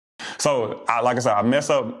So, like I said, I mess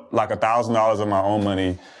up like $1,000 of my own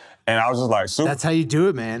money. And I was just like, super. That's how you do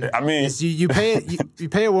it, man. I mean, you pay it. You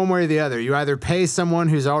pay it one way or the other. You either pay someone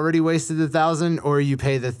who's already wasted $1,000, or you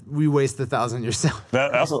waste $1,000 yourself.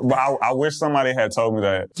 I wish somebody had told me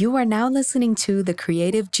that. You are now listening to the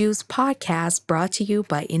Creative Juice podcast, brought to you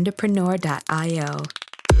by Entrepreneur.io.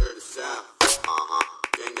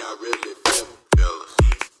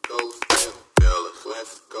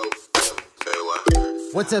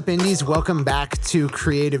 What's up, Indies? Welcome back to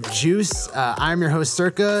Creative Juice. I'm your host,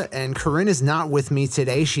 Circa, and Corinne is not with me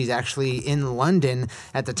today. She's actually in London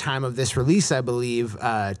at the time of this release, I believe,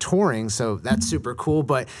 touring, so that's super cool.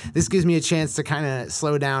 But this gives me a chance to kind of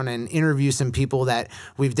slow down and interview some people that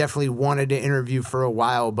we've definitely wanted to interview for a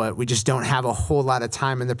while, but we just don't have a whole lot of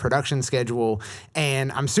time in the production schedule.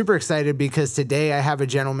 And I'm super excited because today I have a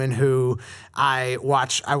gentleman who I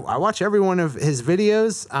watch every one of his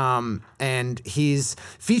videos, and he's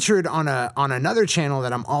featured on another channel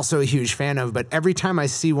that I'm also a huge fan of. But every time I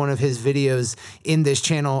see one of his videos in this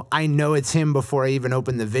channel, I know it's him before I even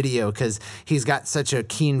open the video, because he's got such a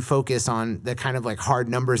keen focus on the kind of like hard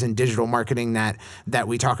numbers in digital marketing that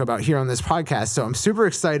we talk about here on this podcast. So I'm super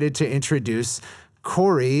excited to introduce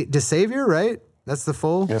KohreyDaSavior, right? That's the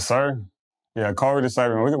full? Yes, sir. Yeah,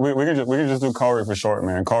 KohreyDaSavior. We can just do Kohrey for short,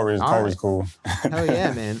 man. Kohrey's cool. Hell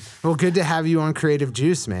yeah, man. Well, good to have you on Creative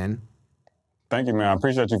Juice, man. Thank you, man. I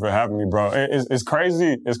appreciate you for having me, bro. It's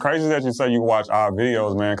crazy. It's crazy that you say you watch our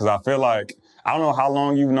videos, man, because I feel like, I don't know how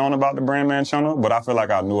long you've known about the BrandMan channel, but I feel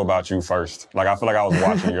like I knew about you first. Like, I feel like I was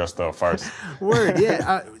watching your stuff first. Word,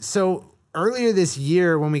 yeah. So earlier this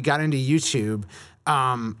year when we got into YouTube,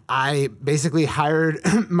 I basically hired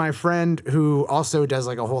my friend who also does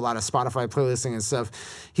like a whole lot of Spotify playlisting and stuff.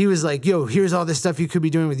 He was like, yo, here's all this stuff you could be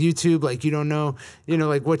doing with YouTube. Like, you don't know,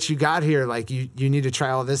 like what you got here. Like you need to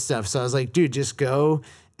try all this stuff. So I was like, dude, just go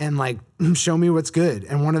and like show me what's good.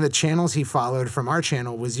 And one of the channels he followed from our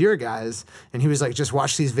channel was your guys. And he was like, just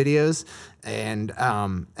watch these videos. And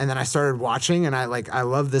then I started watching, and I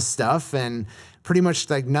love this stuff. And pretty much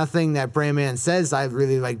like nothing that BrandMan says I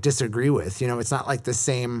really like disagree with. It's not like the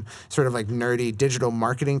same sort of like nerdy digital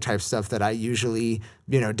marketing type stuff that I usually,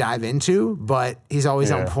 dive into, but he's always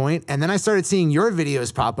on point. And then I started seeing your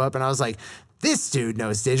videos pop up, and I was like, this dude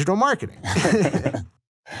knows digital marketing. I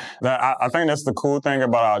think that's the cool thing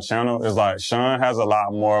about our channel is like Sean has a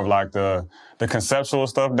lot more of like the conceptual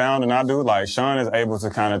stuff down than I do. Like Sean is able to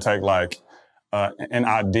kind of take like an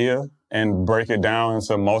idea and break it down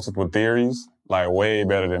into multiple theories, like way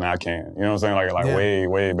better than I can. You know what I'm saying? Like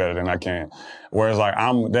way better than I can. Whereas like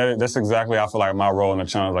that's exactly, I feel like my role in the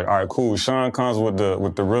channel is like, all right, cool. Sean comes with the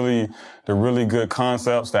really good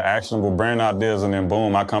concepts, the actionable brand ideas, and then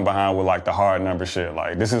boom, I come behind with like the hard number shit.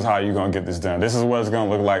 Like, this is how you gonna get this done. This is what it's gonna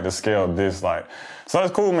look like to scale this. Like, so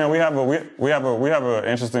it's cool, man. We have a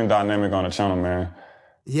interesting dynamic on the channel, man.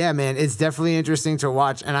 Yeah, man, it's definitely interesting to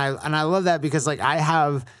watch, and I love that because like I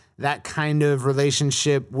have that kind of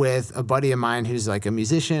relationship with a buddy of mine who's like a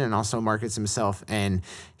musician and also markets himself, and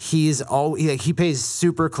he pays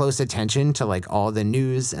super close attention to like all the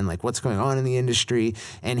news and like what's going on in the industry,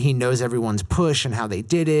 and he knows everyone's push and how they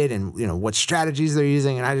did it and what strategies they're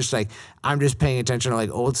using, and I'm just paying attention to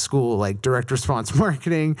like old school like direct response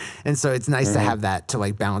marketing, and so it's nice to have that to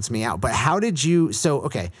like balance me out. But how did you? So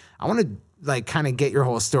okay, I want to like kind of get your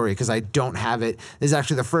whole story because I don't have it. This is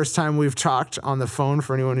actually the first time we've talked on the phone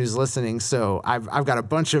for anyone who's listening. So I've got a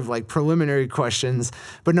bunch of like preliminary questions.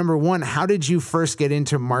 But number one, how did you first get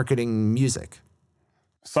into marketing music?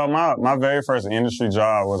 So my very first industry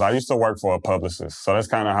job was, I used to work for a publicist. So that's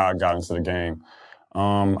kind of how I got into the game.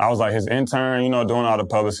 I was like his intern, doing all the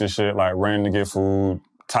publicist shit, like running to get food,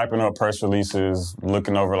 typing up press releases,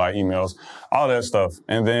 looking over like emails, all that stuff.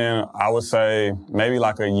 And then I would say maybe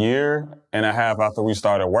like a year and a half after we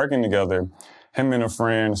started working together, him and a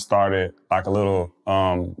friend started like a little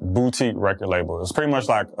boutique record label. It's pretty much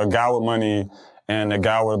like a guy with money and a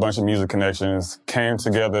guy with a bunch of music connections came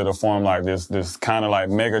together to form like this kind of like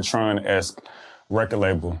Megatron-esque record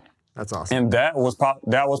label. That's awesome. And that was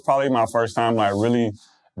probably my first time like really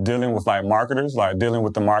dealing with like marketers, like dealing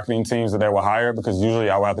with the marketing teams that they would hire, because usually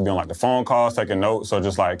I would have to be on like the phone calls, taking notes, so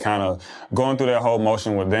just like kind of going through that whole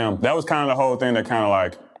motion with them. That was kind of the whole thing that kind of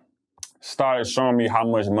like started showing me how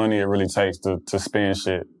much money it really takes to spend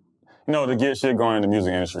shit, to get shit going in the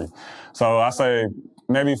music industry. So I say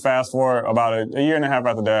maybe fast forward about a year and a half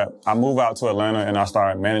after that, I moved out to Atlanta and I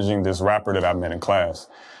started managing this rapper that I met in class.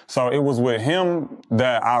 So it was with him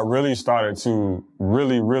that I really started to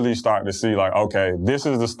really start to see like, okay, this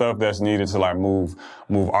is the stuff that's needed to like move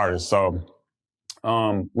artists. So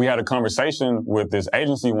we had a conversation with this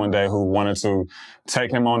agency one day who wanted to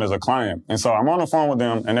take him on as a client. And so I'm on the phone with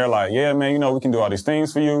them and they're like, yeah, man, you know, we can do all these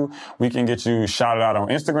things for you. We can get you shouted out on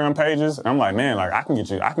Instagram pages. And I'm like, man, like I can get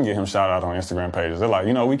him shouted out on Instagram pages. They're like,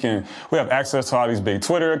 you know, we have access to all these big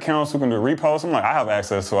Twitter accounts who can do reposts. I'm like, I have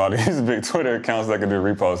access to all these big Twitter accounts that can do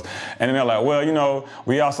reposts. And then they're like, well, you know,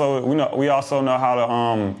 we also know how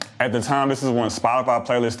to, at the time, this is when Spotify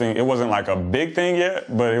playlisting, it wasn't like a big thing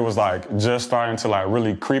yet, but it was like just starting to like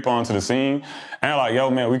really creep onto the scene. And they're like, yo,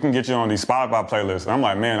 man, we can get you on these Spotify playlists. And I'm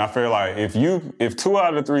like, man, I feel like if 2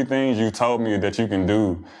 out of the 3 things you told me that you can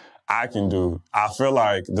do, I can do, I feel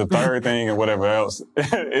like the third thing and whatever else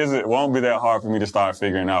it won't be that hard for me to start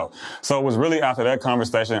figuring out. So it was really after that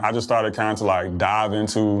conversation, I just started kind of like dive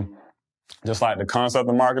into just like the concept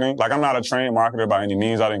of marketing. Like I'm not a trained marketer by any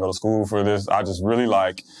means. I didn't go to school for this. I just really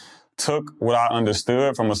like took what I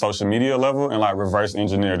understood from a social media level and like reverse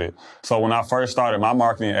engineered it. So when I first started my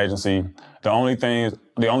marketing agency, the only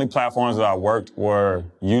platforms that I worked were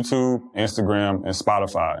YouTube, Instagram, and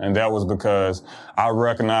Spotify. And that was because I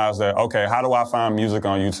recognized that, okay, how do I find music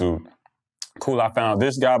on YouTube? Cool, I found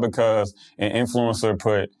this guy because an influencer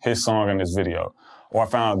put his song in this video. Or I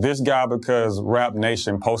found this guy because Rap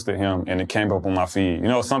Nation posted him and it came up on my feed. You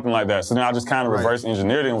know, something like that. So then I just kind of reverse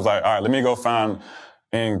engineered it and was like, all right, let me go find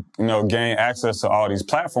and, you know, gain access to all these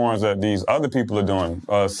platforms that these other people are doing.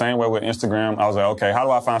 Same way with Instagram. I was like, okay, how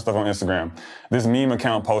do I find stuff on Instagram? This meme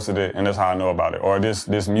account posted it, and that's how I know about it. Or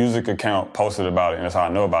this music account posted about it, and that's how I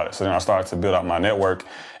know about it. So then I started to build out my network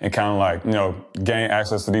and kind of like, you know, gain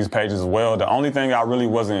access to these pages as well. The only thing I really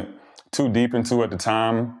wasn't too deep into at the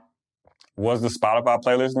time was the Spotify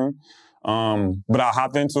playlisting. But I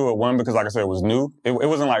hopped into it, one, because like I said, it was new. It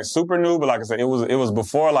wasn't like super new, but like I said, it was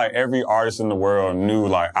before like every artist in the world knew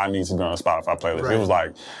like I need to be on a Spotify playlist. Right. It was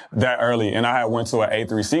like that early. And I had went to an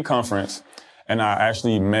A3C conference and I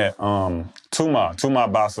actually met Tuma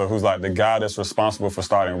Basa, who's like the guy that's responsible for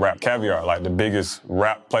starting Rap Caviar, like the biggest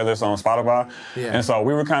rap playlist on Spotify. Yeah. And so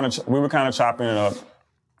we were kind of chopping it up.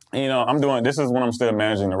 You know, this is when I'm still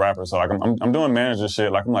managing the rapper. So like I'm doing manager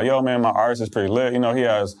shit. Like I'm like, yo man, my artist is pretty lit. You know,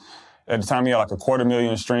 at the time, he had like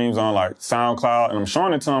 250,000 streams on like SoundCloud, and I'm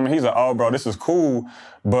showing it to him, and he's like, oh, bro, this is cool,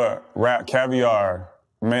 but Rap Caviar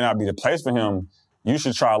may not be the place for him. You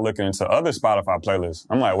should try looking into other Spotify playlists.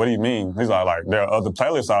 I'm like, what do you mean? He's like, there are other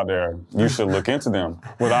playlists out there. You should look into them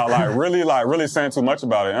without really saying too much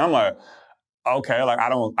about it. And I'm like, okay, like I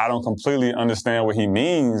don't completely understand what he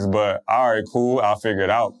means, but all right, cool, I'll figure it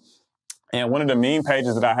out. And one of the meme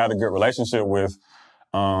pages that I had a good relationship with,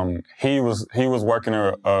 he was working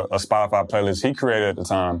a Spotify playlist he created at the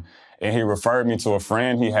time, and he referred me to a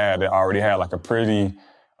friend he had that already had like a pretty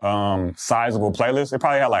sizable playlist. It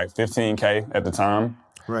probably had like 15K at the time.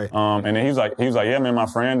 Right. And then he was like, yeah, man, my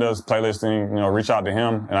friend does playlisting, you know, reach out to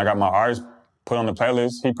him. And I got my artist put on the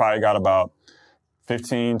playlist. He probably got about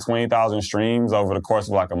 20,000 streams over the course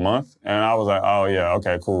of like a month. And I was like, oh yeah,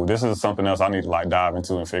 okay, cool. This is something else I need to like dive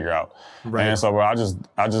into and figure out. Right. And so I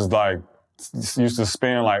just like used to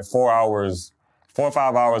spend like 4 or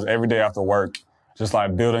 5 hours every day after work, just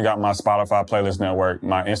like building out my Spotify playlist network,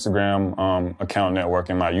 my Instagram account network,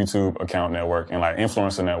 and my YouTube account network, and like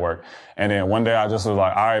influencer network. And then one day I just was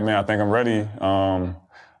like, all right, man, I think I'm ready.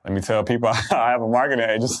 Let me tell people I have a marketing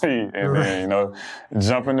agency, and then, you know,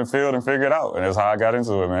 jump in the field and figure it out. And that's how I got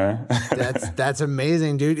into it, man. That's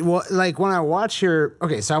amazing, dude. Well, like when I watch so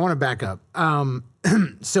I want to back up.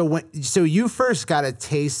 So you first got a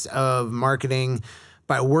taste of marketing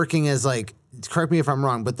by working as like, correct me if I'm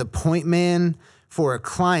wrong, but the point man for a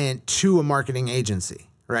client to a marketing agency,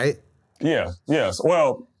 right? Yeah. Yes.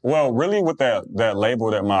 Well, really with that label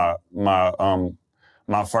that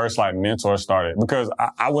my first like mentor started, because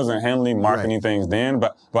I wasn't handling marketing things then,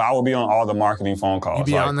 but I would be on all the marketing phone calls. You'd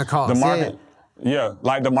be like, on the calls.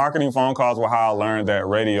 Like the marketing phone calls were how I learned that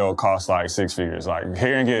radio costs like 6 figures. Like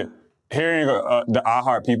hearing the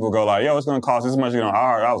iHeart people go like, yo, it's going to cost this much to get on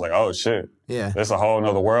iHeart. I was like, oh shit. Yeah. There's a whole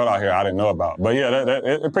nother world out here I didn't know about. But yeah,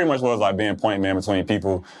 it pretty much was like being point man between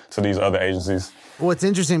people to these other agencies. Well, it's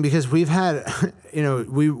interesting because we've had, you know,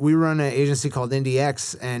 we run an agency called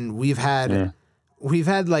IndieX, and we've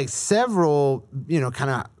had like several, you know,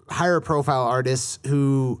 kind of higher profile artists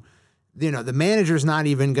who, you know, the manager's not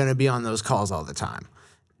even going to be on those calls all the time.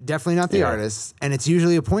 Definitely not the artists. And it's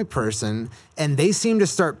usually a point person. And they seem to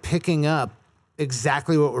start picking up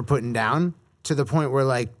exactly what we're putting down, to the point where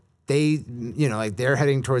like they, you know, like they're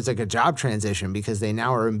heading towards like a job transition because they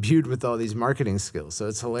now are imbued with all these marketing skills. So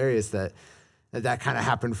it's hilarious that kind of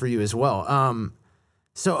happened for you as well.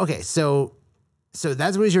 So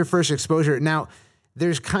that was your first exposure. Now,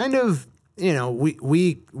 there's kind of you know,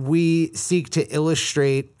 we seek to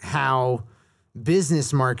illustrate how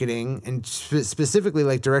business marketing and specifically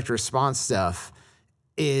like direct response stuff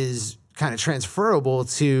is kind of transferable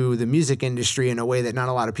to the music industry in a way that not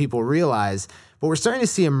a lot of people realize. But we're starting to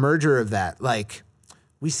see a merger of that. Like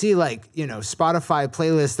we see like, you know, Spotify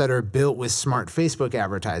playlists that are built with smart Facebook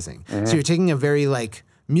advertising. So you're taking a very like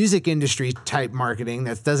music industry type marketing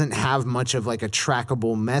that doesn't have much of like a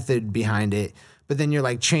trackable method behind it. But then you're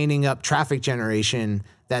like chaining up traffic generation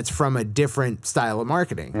that's from a different style of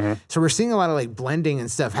marketing. So we're seeing a lot of like blending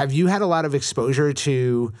and stuff. Have you had a lot of exposure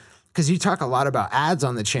to, because you talk a lot about ads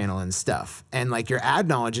on the channel and stuff, and like your ad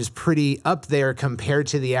knowledge is pretty up there compared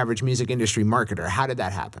to the average music industry marketer. How did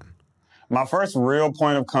that happen? My first real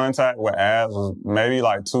point of contact with ads was maybe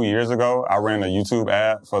like 2 years ago. I ran a YouTube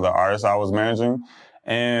ad for the artist I was managing,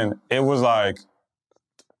 and it was like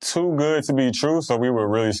too good to be true, so we were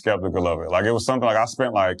really skeptical of it. Like it was something like I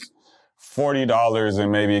spent like $40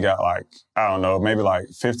 and maybe got like, I don't know, maybe like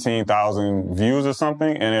 15,000 views or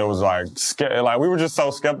something. And it was like we were just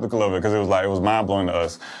so skeptical of it because it was mind blowing to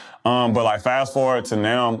us. But like fast forward to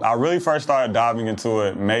now, I really first started diving into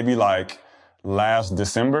it maybe like last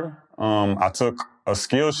December. I took a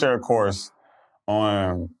Skillshare course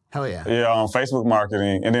on Hell yeah. Yeah, on Facebook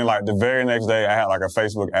marketing. And then like the very next day I had like a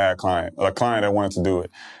Facebook ad client, a client that wanted to do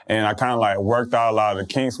it. And I kind of like worked out a lot of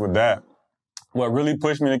the kinks with that. What really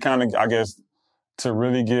pushed me to kind of, I guess, to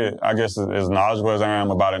really get, I guess, as knowledgeable as I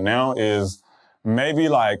am about it now is maybe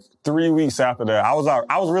like 3 weeks after that, I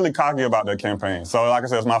was really cocky about that campaign. So like I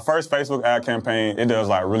said, it's my first Facebook ad campaign. It does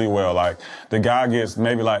like really well. Like the guy gets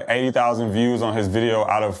maybe like 80,000 views on his video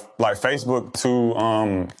out of like Facebook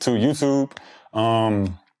to YouTube.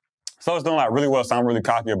 So it's doing like really well. So I'm really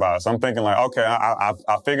cocky about it. So I'm thinking like, okay, I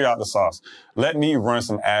figured out the sauce. Let me run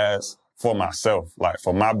some ads for myself, like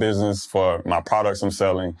for my business, for my products I'm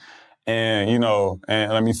selling, and, you know,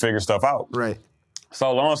 and let me figure stuff out. Right.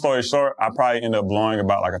 So long story short, I probably ended up blowing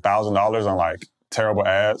about like $1,000 on like terrible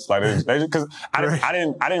ads. Like because I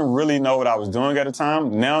didn't really know what I was doing at the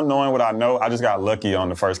time. Now knowing what I know, I just got lucky on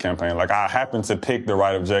the first campaign. Like I happened to pick the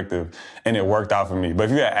right objective and it worked out for me. But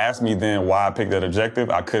if you had asked me then why I picked that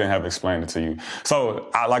objective, I couldn't have explained it to you.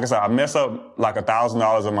 So like I said, I messed up like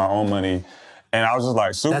 $1,000 of my own money. And I was just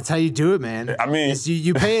like, super. That's how you do it, man. I mean,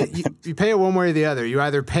 you pay it. You pay it one way or the other. You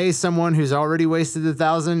either pay someone who's already wasted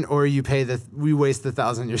 $1,000, or you pay we waste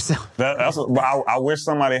 $1,000 yourself. I wish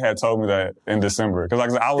somebody had told me that in December, because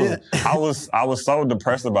like I was so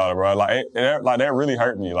depressed about it, bro. Like that really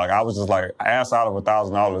hurt me. Like I was just like ass out of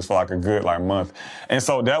 $1,000 for like a good like month, and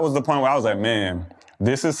so that was the point where I was like, man,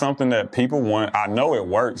 this is something that people want. I know it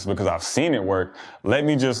works because I've seen it work. Let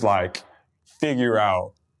me just like figure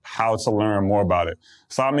out how to learn more about it.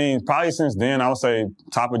 So, I mean, probably since then, I would say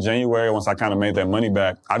top of January, once I kind of made that money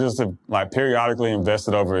back, I just have like periodically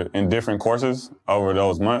invested in different courses over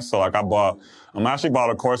those months. So like I actually bought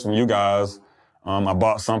a course from you guys. I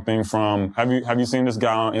bought something from, have you seen this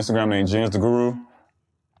guy on Instagram named Jens the Guru?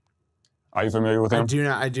 Are you familiar with him?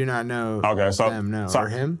 I do not know. Okay, so them, no. Or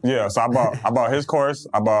him? Yeah, so I bought his course.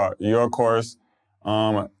 I bought your course.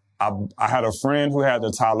 I had a friend who had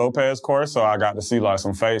the Ty Lopez course, so I got to see like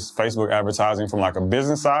some Facebook advertising from like a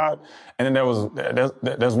business side. And then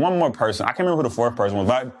there's one more person. I can't remember who the fourth person was,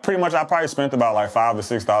 but pretty much I probably spent about like $5,000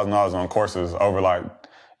 to $6,000 on courses over like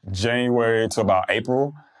January to about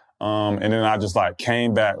April. And then I just like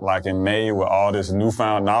came back like in May with all this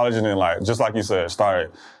newfound knowledge, and then like just like you said,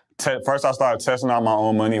 first I started testing out my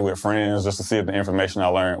own money with friends just to see if the information I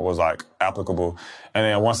learned was like applicable. And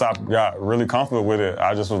then once I got really comfortable with it,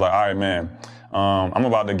 I just was like, all right, man, I'm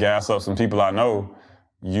about to gas up some people I know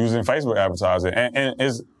using Facebook advertising. And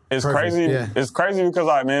it's crazy. Yeah. It's crazy because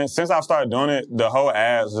like, man, since I've started doing it, the whole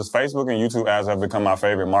ads, just Facebook and YouTube ads have become my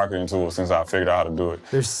favorite marketing tool since I figured out how to do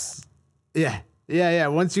it. Yeah.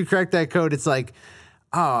 Once you crack that code, it's like,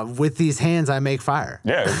 with these hands, I make fire.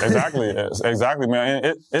 Yeah, exactly. Exactly, man.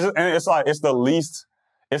 And it's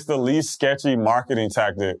the least sketchy marketing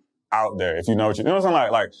tactic out there. If you know what I'm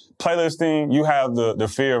saying? Like playlisting, you have the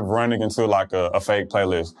fear of running into like a fake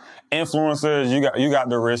playlist. Influencers, you got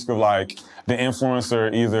the risk of like the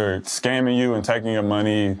influencer either scamming you and taking your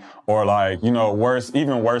money, or like, you know, worst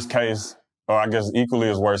case, or I guess equally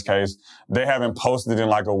as worst case, they haven't posted in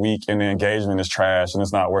like a week and the engagement is trash and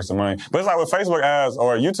it's not worth the money. But it's like with Facebook ads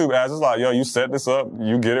or YouTube ads, it's like, yo, you set this up,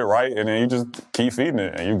 you get it right, and then you just keep feeding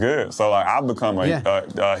it and you're good. So like I've become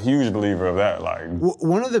a huge believer of that. Like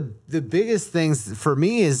one of the biggest things for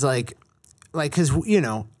me is like, cause you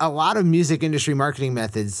know, a lot of music industry marketing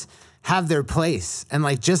methods have their place. And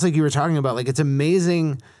like, just like you were talking about, like it's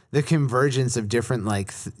amazing the convergence of different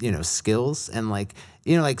like skills and like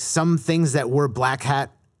like some things that were black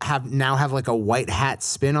hat have like a white hat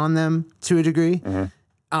spin on them to a degree.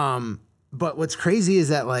 But what's crazy is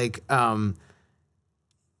that like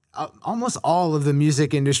almost all of the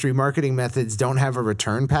music industry marketing methods don't have a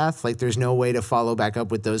return path. Like there's no way to follow back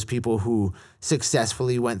up with those people who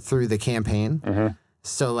successfully went through the campaign.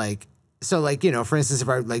 So like, for instance, if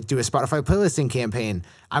I like do a Spotify playlisting campaign,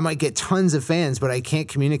 I might get tons of fans, but I can't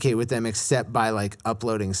communicate with them except by like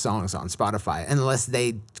uploading songs on Spotify unless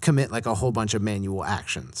they commit like a whole bunch of manual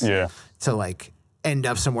actions to like end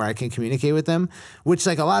up somewhere I can communicate with them, which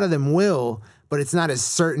like a lot of them will, but it's not as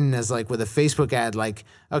certain as like with a Facebook ad. Like,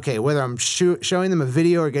 okay, whether I'm showing them a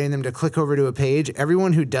video or getting them to click over to a page,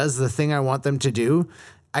 everyone who does the thing I want them to do,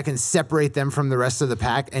 I can separate them from the rest of the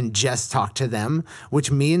pack and just talk to them,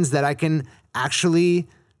 which means that I can actually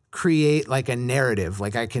create like a narrative.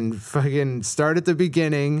 Like I can fucking start at the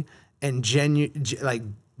beginning and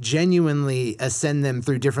genuinely ascend them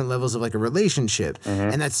through different levels of like a relationship.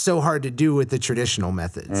 And that's so hard to do with the traditional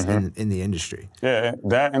methods in the industry. Yeah,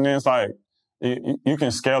 that, and then it's like, you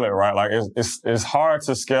can scale it, right? Like it's hard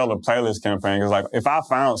to scale a playlist campaign. Cause like if I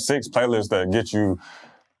found 6 playlists that get you,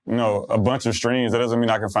 a bunch of streams, that doesn't mean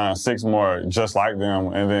I can find 6 more just like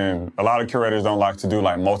them. And then a lot of curators don't like to do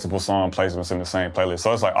like multiple song placements in the same playlist.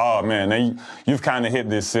 So it's like, oh man, then you've kind of hit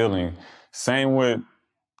this ceiling. Same with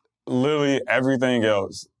literally everything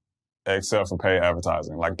else except for paid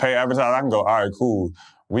advertising. Like paid advertising, I can go, all right, cool.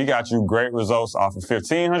 We got you great results off of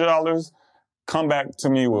 $1,500. Come back to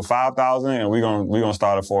me with 5,000 and we're gonna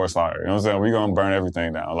start a forest fire. You know what I'm saying? We're gonna burn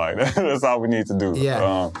everything down. Like that's all we need to do.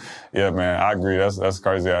 Yeah. Yeah, man, I agree. That's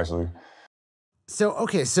crazy actually.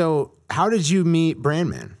 So how did you meet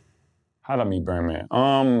BrandMan? How did I meet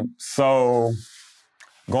BrandMan? So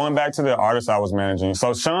going back to the artist I was managing.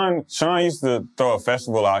 So Sean used to throw a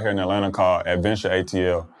festival out here in Atlanta called Adventure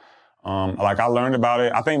ATL. Like I learned about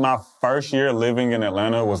it. I think my first year living in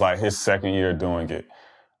Atlanta was like his second year doing it.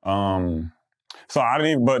 So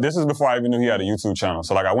but this is before I even knew he had a YouTube channel.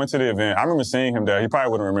 So like I went to the event. I remember seeing him there. He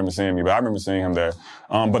probably wouldn't remember seeing me, but I remember seeing him there.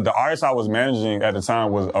 But the artist I was managing at the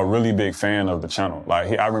time was a really big fan of the channel.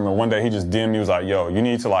 Like I remember one day he just DM'd me, he was like, yo, you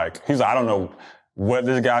need to like, he's like, I don't know what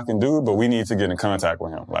this guy can do, but we need to get in contact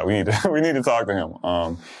with him. Like we need to talk to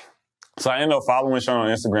him. So I ended up following Sean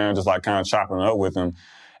on Instagram, just like kind of chopping it up with him.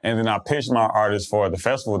 And then I pitched my artist for the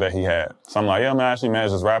festival that he had. So I'm like, yeah, man, I actually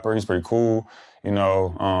manage this rapper. He's pretty cool.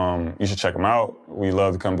 You should check him out. We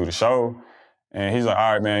love to come do the show. And he's like,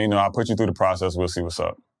 all right, man, I'll put you through the process. We'll see what's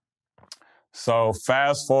up. So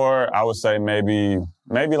fast forward, I would say maybe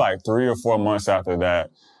like 3 or 4 months after that,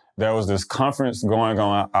 there was this conference going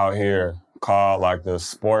on out here called like the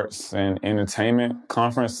Sports and Entertainment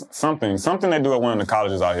Conference, something they do at one of the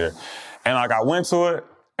colleges out here. And like I went to it,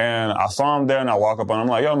 and I saw him there, and I walk up on him, I'm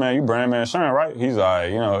like, yo, man, you BrandMan Sean, right? He's like,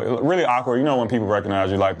 really awkward. When people recognize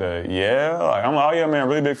you like that, yeah. Like, I'm like, oh, yeah, man,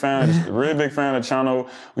 really big fan of the channel.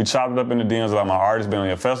 We chopped it up in the DMs about my artist being on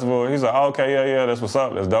your festival. He's like, oh, okay, yeah, that's what's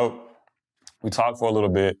up. That's dope. We talked for a little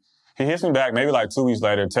bit. He hits me back maybe like 2 weeks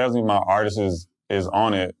later, tells me my artist is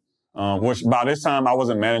on it, which by this time I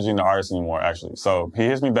wasn't managing the artist anymore, actually. So he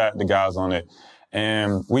hits me back, the guy's on it.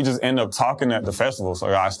 And we just end up talking at the festival.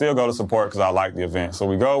 So I still go to support because I like the event. So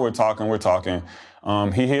we go, we're talking.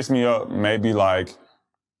 He hits me up maybe like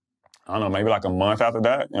a month after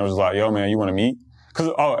that. And was like, yo, man, you want to meet?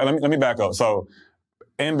 Let me back up. So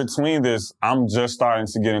in between this, I'm just starting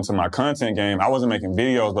to get into my content game. I wasn't making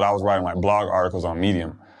videos, but I was writing like blog articles on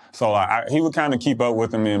Medium. So like he would kind of keep up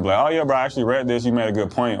with me and be like, oh yeah, bro, I actually read this. You made a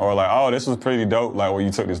good point. Or like, oh, this was pretty dope. Like where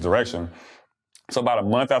you took this direction. So about a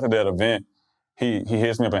month after that event, he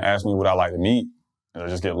hits me up and asks me would I like to meet or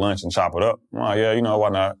just get lunch and chop it up. I'm like, yeah, why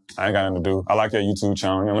not? I ain't got nothing to do. I like your YouTube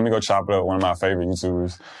channel. Let me go chop it up, one of my favorite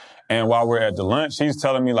YouTubers. And while we're at the lunch, he's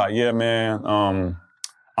telling me like, yeah, man,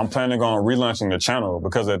 I'm planning on relaunching the channel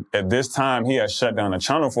because at this time he had shut down the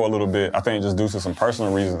channel for a little bit, I think just due to some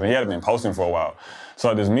personal reasons. And he hadn't been posting for a while. So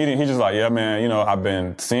at this meeting, he's just like, yeah, man, I've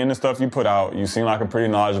been seeing the stuff you put out. You seem like a pretty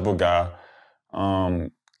knowledgeable guy.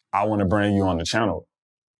 I want to bring you on the channel.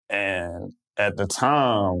 And at the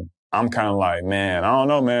time, I'm kind of like, man, I don't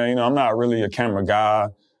know, man. I'm not really a camera guy.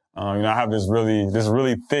 I have this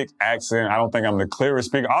really thick accent. I don't think I'm the clearest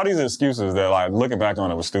speaker. All these excuses that, like, looking back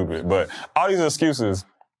on it was stupid. But all these excuses.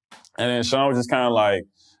 And then Sean was just kind of like,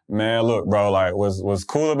 man, look, bro, like, what's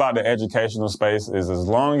cool about the educational space is as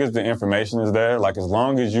long as the information is there, like, as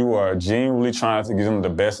long as you are genuinely trying to give them the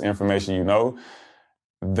best information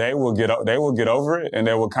they will get over it, and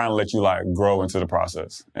they will kind of let you like grow into the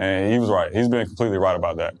process. And he was right. He's been completely right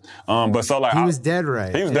about that. But so like he was dead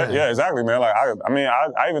right. He was dead. Yeah, exactly, man. Like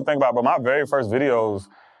I even think about, but my very first videos,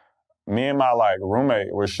 me and my like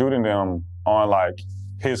roommate were shooting them on like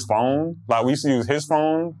his phone. Like we used to use his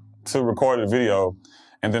phone to record the video,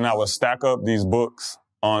 and then I would stack up these books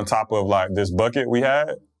on top of like this bucket we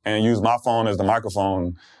had and use my phone as the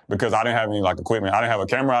microphone because I didn't have any like equipment. I didn't have a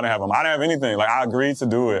camera. I didn't have anything. Like I agreed to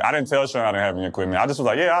do it. I didn't tell Sean I didn't have any equipment. I just was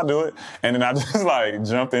like, yeah, I'll do it. And then I just like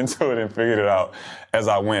jumped into it and figured it out as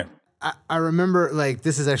I went. I remember, like,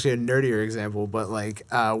 this is actually a nerdier example, but like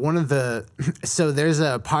so there's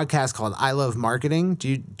a podcast called I Love Marketing.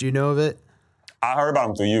 Do you know of it? I heard about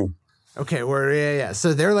them through you. Okay, yeah.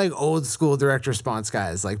 So they're like old school direct response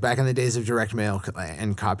guys, like back in the days of direct mail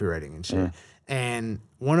and copywriting and shit. Mm. And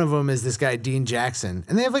one of them is this guy, Dean Jackson,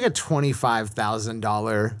 and they have like a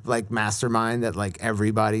 $25,000 like mastermind that like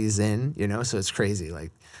everybody's in, you know? So it's crazy.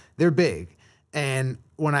 Like they're big. And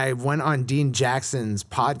when I went on Dean Jackson's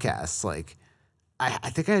podcast, like I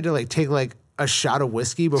think I had to like take like a shot of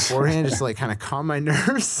whiskey beforehand just to like kind of calm my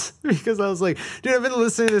nerves because I was like, dude, I've been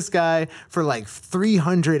listening to this guy for like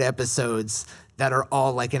 300 episodes that are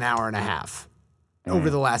all like an hour and a half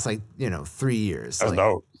over the last like, 3 years. That's like,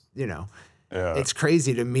 dope. Yeah. It's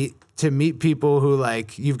crazy to meet people who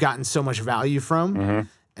like you've gotten so much value from. Mm-hmm.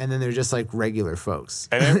 And then they're just like regular folks.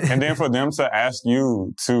 And then for them to ask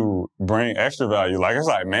you to bring extra value, like it's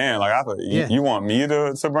like, man, like I thought you want me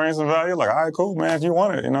to bring some value? Like, all right, cool, man. If you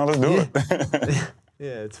want it, let's do it.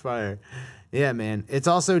 Yeah, it's fire. Yeah, man. It's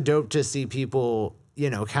also dope to see people,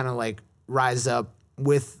 kind of like rise up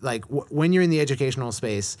with like when you're in the educational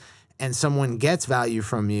space and someone gets value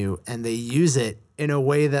from you and they use it in a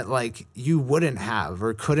way that like you wouldn't have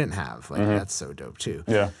or couldn't have. Like that's so dope too.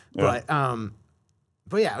 Yeah.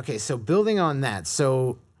 But yeah, okay. So building on that,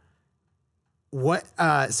 so what?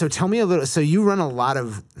 So tell me a little. So you run a lot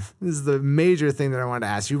of. This is the major thing that I wanted to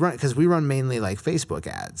ask. You run because we run mainly like Facebook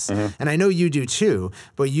ads, and I know you do too.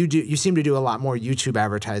 But you seem to do a lot more YouTube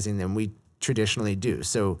advertising than we traditionally do.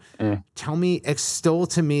 So extol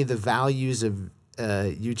to me the values of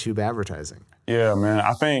YouTube advertising. Yeah, man.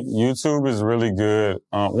 I think YouTube is really good.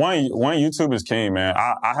 One, YouTube is king, man.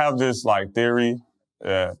 I have this like theory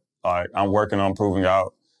that. Like I'm working on proving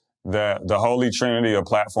out that the holy trinity of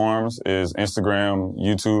platforms is Instagram,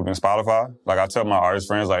 YouTube, and Spotify. Like I tell my artist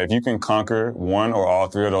friends, like if you can conquer one or all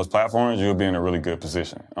three of those platforms, you'll be in a really good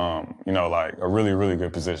position. Like a really, really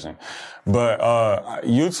good position. But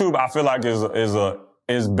YouTube, I feel like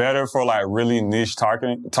is better for like really niche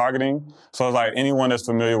targeting. So it's like anyone that's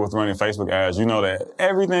familiar with running Facebook ads, you know that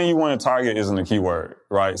everything you want to target isn't a keyword,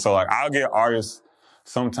 right? So like I'll get artists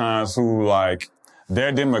sometimes who like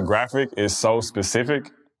their demographic is so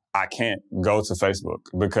specific, I can't go to Facebook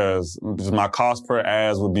because my cost per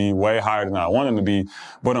ads would be way higher than I want them to be.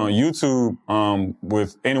 But on YouTube,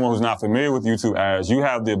 with anyone who's not familiar with YouTube ads, you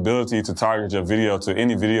have the ability to target your video to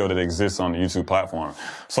any video that exists on the YouTube platform.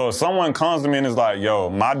 So if someone comes to me and is like, yo,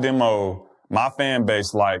 my demo, my fan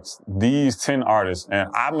base likes these 10 artists, and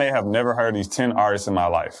I may have never heard these 10 artists in my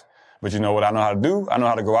life. But you know what I know how to do? I know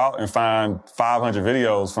how to go out and find 500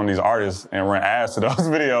 videos from these artists and run ads to those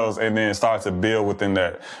videos and then start to build within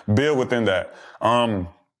that.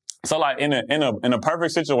 So like in a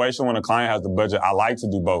perfect situation when a client has the budget, I like to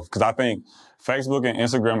do both because I think Facebook and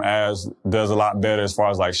Instagram ads does a lot better as far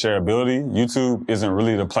as like shareability. YouTube isn't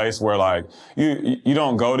really the place where like you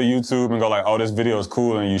don't go to YouTube and go like, oh, this video is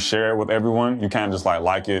cool and you share it with everyone. You kind of just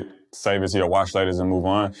like it. Save it to your watch laters and move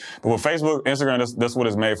on. But with Facebook, Instagram, that's what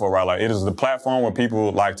it's made for, right? Like it is the platform where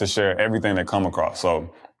people like to share everything they come across. So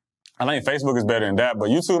I think Facebook is better than that.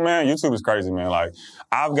 But YouTube, man, YouTube is crazy, man. Like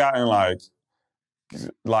I've gotten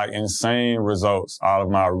like insane results out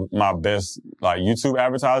of my best like YouTube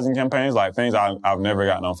advertising campaigns, like things I've never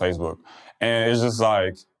gotten on Facebook. And it's just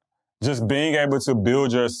like just being able to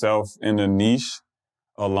build yourself in the niche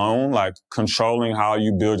alone, like controlling how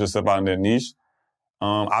you build yourself out in that niche.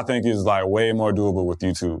 I think is like way more doable with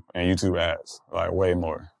YouTube and YouTube ads, like way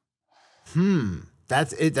more.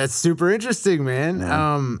 That's it. That's super interesting, man.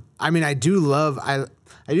 Yeah. I mean, I do love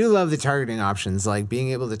the targeting options, like being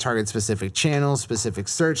able to target specific channels, specific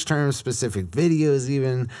search terms, specific videos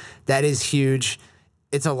even. That is huge.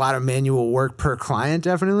 It's a lot of manual work per client,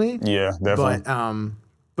 definitely. Yeah, definitely.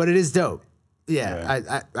 But it is dope.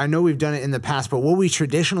 Yeah. I know we've done it in the past, but what we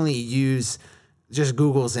traditionally use just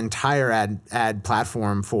Google's entire ad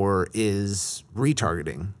platform for is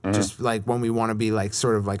retargeting, just like when we want to be like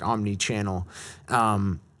sort of like omni-channel.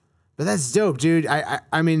 But that's dope, dude.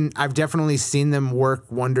 I mean, I've definitely seen them work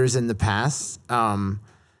wonders in the past. And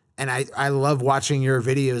And I love watching your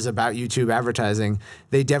videos about YouTube advertising.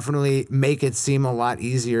 They definitely make it seem a lot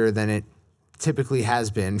easier than it typically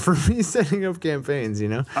has been for me setting up campaigns, you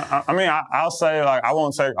know? I mean, I'll say, like, I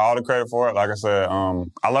won't take all the credit for it. Like I said,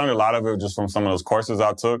 I learned a lot of it just from some of those courses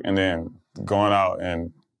I took and then going out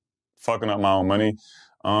and fucking up my own money.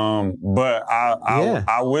 But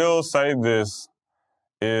I will say this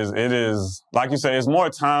is, it is, like you say, it's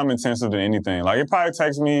more time intensive than anything. Like, it probably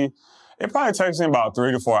takes me about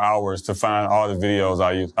 3 to 4 hours to find all the videos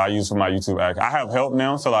I use for my YouTube ad. I have help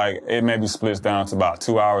now, so like it maybe splits down to about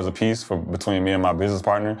 2 hours a piece between me and my business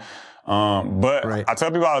partner. But I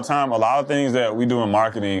tell people all the time, a lot of things that we do in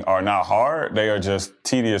marketing are not hard. They are just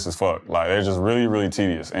tedious as fuck. Like, they're just really, really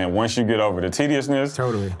tedious. And once you get over the tediousness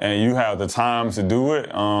and you have the time to do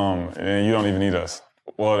it, and you don't even need us.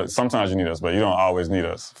 Well, sometimes you need us, but you don't always need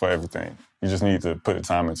us for everything. You just need to put the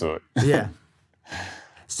time into it. Yeah.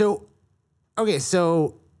 So, okay,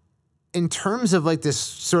 so in terms of like this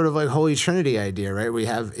sort of like Holy Trinity idea, right? We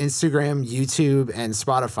have Instagram, YouTube, and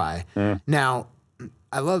Spotify. Now,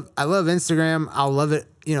 I love Instagram. I'll love it.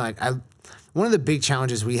 You know, like one of the big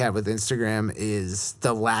challenges we have with Instagram is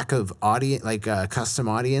the lack of audience, like custom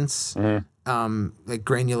audience, like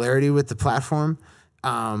granularity with the platform.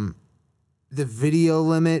 The video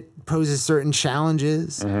limit poses certain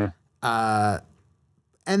challenges. And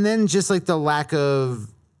then just like the lack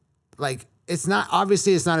of like, it's not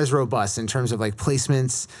as robust in terms of like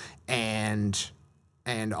placements and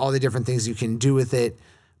all the different things you can do with it.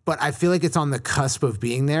 But I feel like it's on the cusp of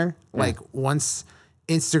being there. Like, once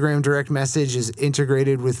Instagram direct message is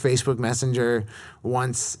integrated with Facebook Messenger,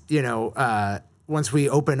 once we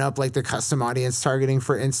open up like the custom audience targeting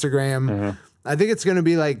for Instagram, I think it's going to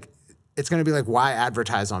be like, why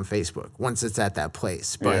advertise on Facebook once it's at that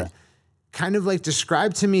place? But kind of like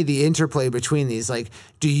describe to me the interplay between these. Like,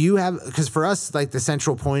 do you have, because for us, like the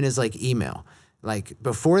central point is like email. Like,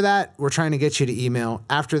 before that, we're trying to get you to email.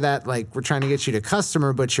 After that, like, we're trying to get you to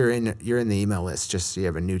customer, but you're in the email list, just so you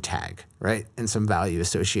have a new tag, right? And some value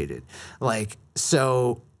associated. Like,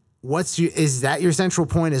 so is that your central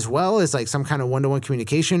point as well, is like some kind of one-to-one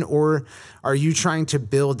communication, or are you trying to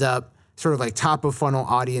build up sort of like top of funnel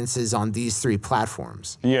audiences on these 3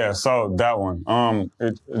 platforms? Yeah, so that one.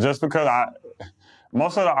 Just because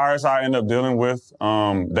most of the artists I end up dealing with,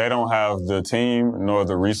 they don't have the team nor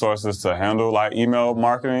the resources to handle like email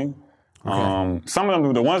marketing. Some of them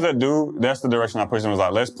do. The ones that do, that's the direction I push them. Is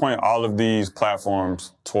like, let's point all of these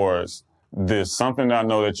platforms towards this, something that I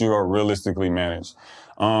know that you are realistically managed.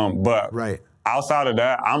 But outside of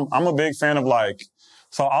that, I'm a big fan of like,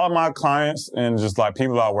 so all of my clients and just like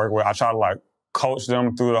people I work with, I try to like coach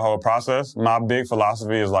them through the whole process. My big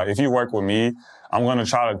philosophy is like, if you work with me, I'm going to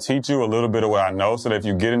try to teach you a little bit of what I know so that if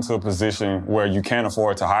you get into a position where you can't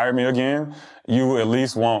afford to hire me again, you at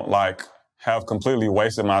least won't like have completely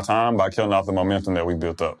wasted my time by killing off the momentum that we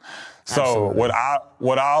built up. So what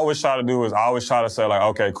I always try to do is I always try to say like,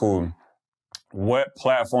 okay, cool. What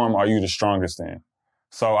platform are you the strongest in?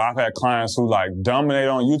 So I've had clients who like dominate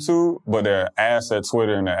on YouTube, but they're ass at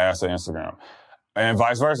Twitter and they're ass at Instagram. And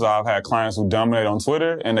vice versa. I've had clients who dominate on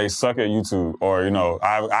Twitter and they suck at YouTube. Or, you know,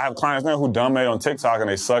 I have clients now who dominate on TikTok and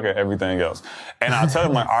they suck at everything else. And I tell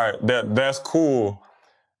them like, all right, that's cool.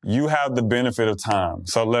 You have the benefit of time.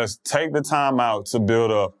 So let's take the time out to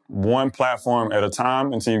build up one platform at a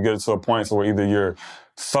time until you get to a point where either you're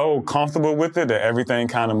so comfortable with it that everything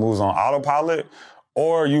kind of moves on autopilot,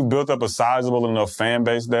 or you built up a sizable enough fan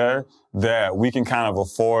base there that we can kind of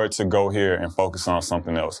afford to go here and focus on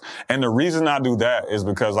something else. And the reason I do that is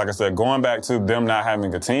because, like I said, going back to them not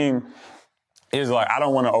having a team, is like, I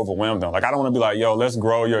don't want to overwhelm them. Like, I don't want to be like, yo, let's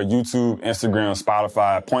grow your YouTube, Instagram,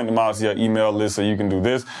 Spotify, point them out to your email list so you can do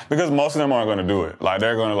this. Because most of them aren't going to do it. Like,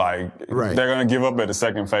 they're going to they're going to give up at the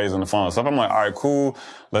second phase in the funnel. So if I'm like, all right, cool,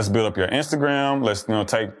 let's build up your Instagram. Let's,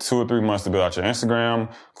 take 2 or 3 months to build out your Instagram.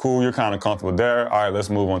 Cool, you're kind of comfortable there. All right, let's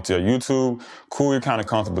move on to your YouTube. Cool, you're kind of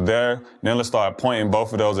comfortable there. Then let's start pointing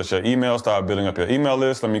both of those at your email. Start building up your email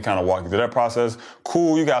list. Let me kind of walk you through that process.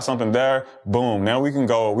 Cool, you got something there. Boom. Now we can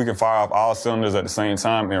fire off all cylinders at the same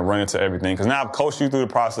time and run into everything. Because now I've coached you through the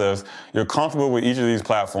process. You're comfortable with each of these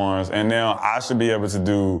platforms. And now I should be able to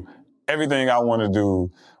do everything I want to do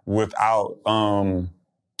without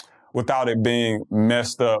it being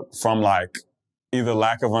messed up from like either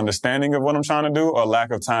lack of understanding of what I'm trying to do or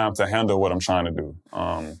lack of time to handle what I'm trying to do.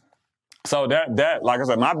 So that, like I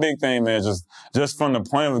said, my big thing, man, just from the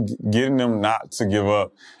point of getting them not to give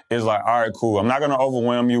up is like, all right, cool. I'm not going to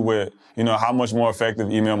overwhelm you with, how much more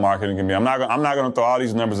effective email marketing can be. I'm not going to throw all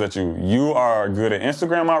these numbers at you. You are good at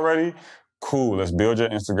Instagram already. cool, let's build your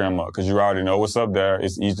Instagram up because you already know what's up there.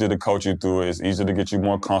 It's easy to coach you through it. It's easy to get you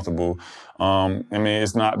more comfortable. I mean,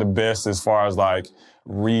 it's not the best as far as like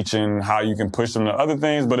reach and how you can push them to other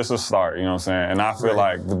things, but it's a start, you know what I'm saying? And I feel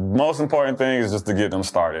like the most important thing is just to get them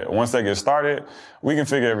started. Once they get started, we can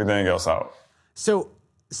figure everything else out. So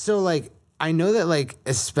like, I know that like,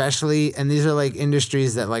 especially, and these are like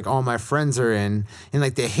industries that like all my friends are in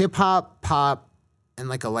like the hip hop, pop, and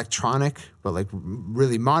like electronic, but like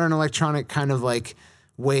really modern electronic kind of like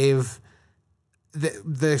wave.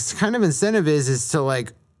 The kind of incentive is to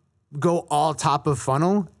like go all top of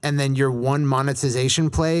funnel, and then your one monetization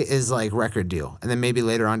play is like record deal, and then maybe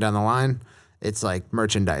later on down the line, it's like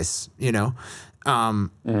merchandise, you know?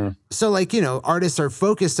 So like, you know, artists are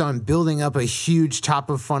focused on building up a huge top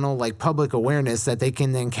of funnel, like public awareness that they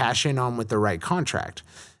can then cash in on with the right contract.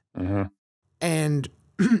 And,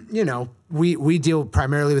 you know, we deal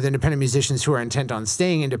primarily with independent musicians who are intent on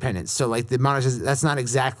staying independent. So like that's not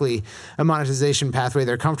exactly a monetization pathway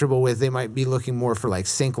they're comfortable with. They might be looking more for like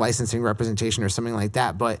sync licensing representation or something like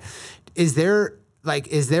that. But is there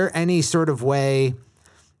any sort of way,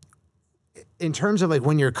 in terms of like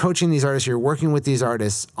when you're coaching these artists, you're working with these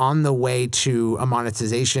artists on the way to a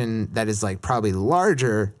monetization that is like probably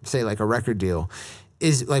larger, say like a record deal,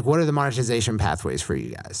 is like, what are the monetization pathways for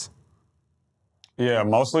you guys? Yeah,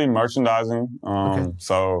 mostly merchandising.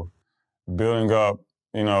 So building up,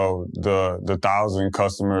 you know, the 1,000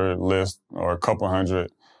 customer list or a couple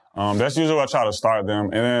hundred. That's usually what I try to start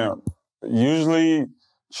them. And then usually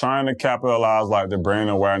trying to capitalize like the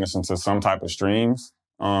brand awareness into some type of streams.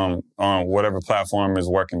 On whatever platform is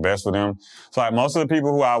working best for them. So like most of the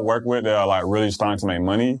people who I work with that are like really starting to make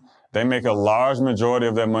money, they make a large majority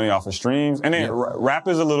of their money off of streams. And then rap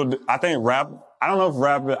is a little, I think rap, I don't know if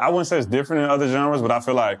rap, I wouldn't say it's different in other genres, but I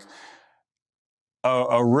feel like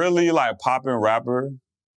a really like popping rapper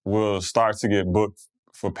will start to get booked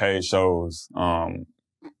for paid shows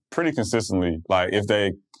pretty consistently. Like if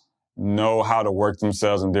they know how to work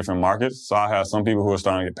themselves in different markets. So I have some people who are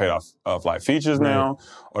starting to get paid off like features now,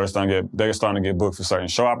 or they're starting to get booked for certain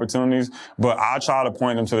show opportunities. But I try to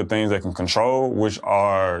point them to the things they can control, which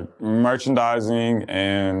are merchandising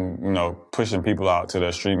and, you know, pushing people out to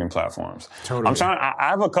their streaming platforms. Totally. I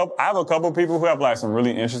have a couple people who have like some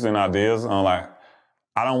really interesting ideas on like,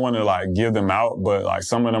 I don't want to like give them out, but like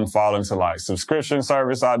some of them fall into like subscription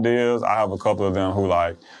service ideas. I have a couple of them who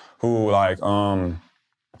like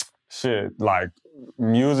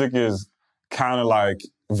music is kind of like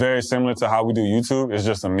very similar to how we do YouTube. It's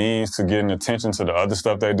just a means to getting attention to the other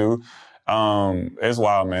stuff they do. It's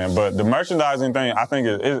wild, man. But the merchandising thing, I think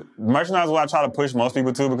merchandising is what I try to push most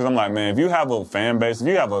people to, because I'm like, man, if you have a fan base, if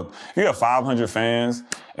you have 500 fans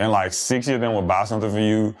and like 60 of them will buy something for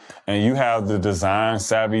you, and you have the design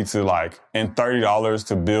savvy to like, and $30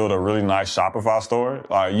 to build a really nice Shopify store,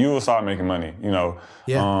 like you will start making money, you know?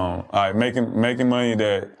 Like making money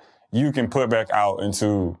that you can put back out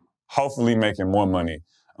into hopefully making more money.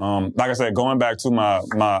 Like I said, going back to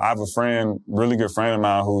I have a friend, really good friend of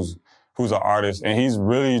mine who's an artist, and he's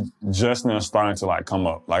really just now starting to like come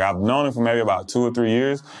up. Like I've known him for maybe about 2 or 3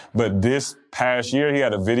 years, but this past year he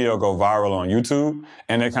had a video go viral on YouTube,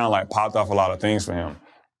 and it kind of like popped off a lot of things for him.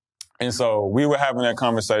 And so we were having that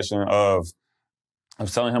conversation of, I'm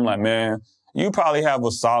telling him like, man, you probably have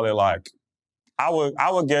a solid like, I would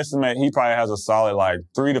guesstimate he probably has a solid like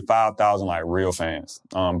 3,000 to 5,000 like real fans,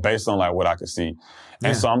 based on like what I could see.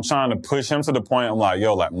 And so I'm trying to push him to the point, I'm like,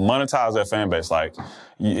 yo, like monetize that fan base. Like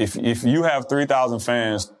if you have 3,000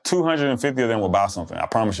 fans, 250 of them will buy something. I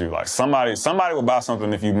promise you, like somebody will buy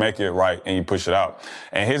something if you make it right and you push it out.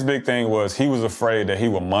 And his big thing was he was afraid that he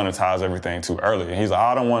would monetize everything too early. And he's like,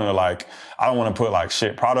 I don't want to put like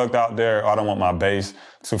shit product out there. I don't want my base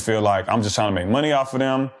to feel like I'm just trying to make money off of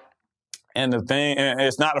them. And the thing, and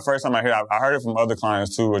it's not the first time I hear it. I heard it from other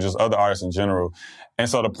clients too, or just other artists in general. And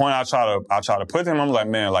so the point I try to put to them, I'm like,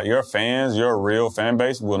 man, like your fans, your real fan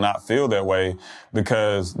base will not feel that way,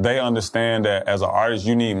 because they understand that as an artist,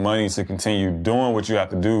 you need money to continue doing what you have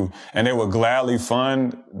to do. And they will gladly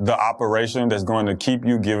fund the operation that's going to keep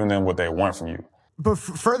you giving them what they want from you. But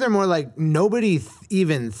furthermore, like nobody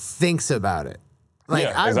even thinks about it. Like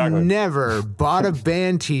I've never bought a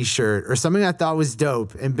band t-shirt or something I thought was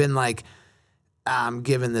dope and been like, I'm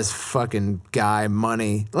giving this fucking guy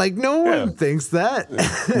money. Like no one thinks that.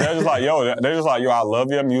 They're just like, yo, I love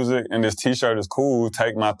your music and this t-shirt is cool.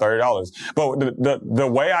 Take my $30. But the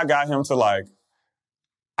way I got him to like,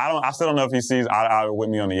 I still don't know if he sees eye to eye with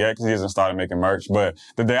me on the yet, because he hasn't started making merch. But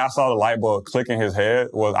the day I saw the light bulb click in his head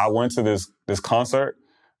was I went to this concert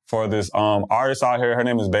for this artist out here. Her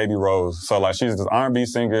name is Baby Rose. So like she's this R&B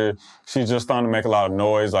singer. She's just starting to make a lot of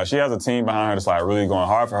noise. Like she has a team behind her that's like really going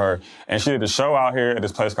hard for her. And she did a show out here at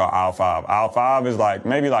this place called Aisle 5. Aisle 5 is like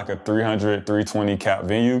maybe like a 300, 320 cap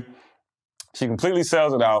venue. She completely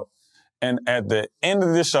sells it out. And at the end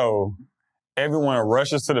of the show, everyone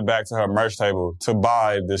rushes to the back to her merch table to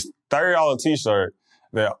buy this $30 t-shirt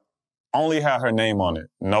that only had her name on it.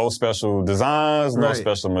 No special designs, no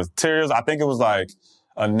special materials. I think it was like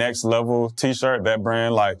a Next Level t-shirt, that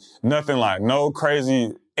brand, like nothing, like no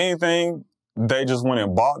crazy anything. They just went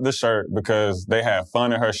and bought the shirt because they had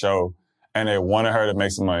fun at her show and they wanted her to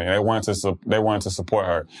make some money. They wanted to support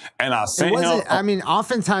her. And I sent him. I mean,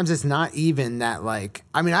 oftentimes it's not even that, like,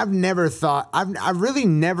 I mean, I've really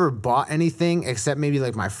never bought anything except maybe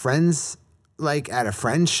like my friends, like at a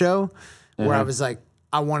friend's show where I was like,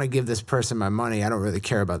 I want to give this person my money. I don't really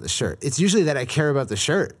care about the shirt. It's usually that I care about the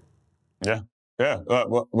shirt. Yeah. Yeah.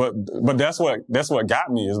 But that's what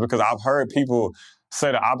got me, is because I've heard people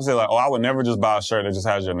say the opposite, like, oh, I would never just buy a shirt that just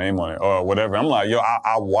has your name on it or whatever. I'm like, yo,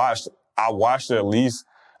 I watched at least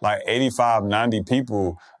like 85, 90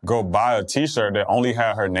 people go buy a t-shirt that only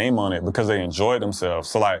had her name on it because they enjoyed themselves.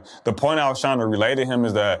 So like the point I was trying to relay to him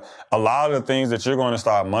is that a lot of the things that you're going to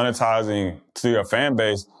start monetizing to your fan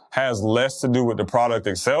base has less to do with the product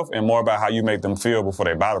itself and more about how you make them feel before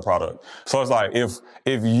they buy the product. So it's like,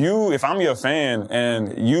 if I'm your fan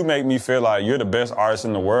and you make me feel like you're the best artist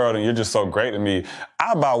in the world and you're just so great to me,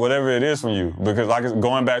 I buy whatever it is from you. Because like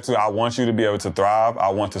going back to, I want you to be able to thrive. I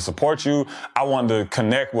want to support you. I want to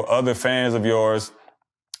connect with other fans of yours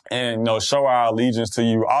and, you know, show our allegiance to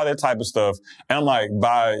you, all that type of stuff. And I'm like,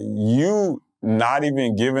 by you not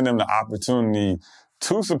even giving them the opportunity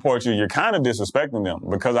to support you, you're kind of disrespecting them.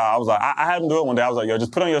 Because I was like, I had him do it one day. I was like, yo,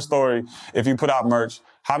 just put on your story, if you put out merch,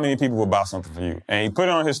 how many people would buy something for you? And he put it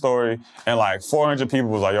on his story, and like 400 people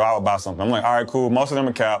was like, yo, I would buy something. I'm like, all right, cool. Most of them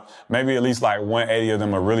are cap. Maybe at least like 180 of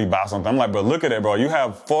them will really buy something. I'm like, but look at it, bro. You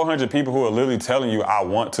have 400 people who are literally telling you, I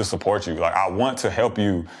want to support you. Like, I want to help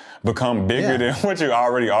you become bigger than what you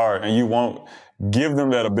already are. And you won't give them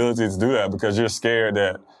that ability to do that because you're scared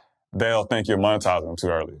that they'll think you're monetizing them too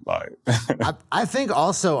early. Like, I think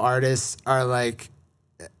also artists are like,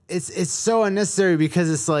 it's so unnecessary because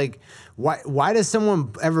it's like, why does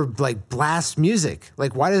someone ever like blast music?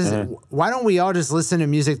 Like, why don't we all just listen to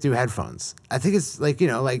music through headphones? I think it's like, you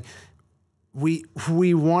know, like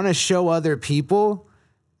we want to show other people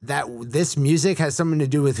that this music has something to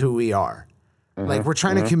do with who we are. Like we're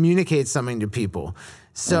trying to communicate something to people.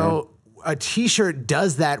 So a t-shirt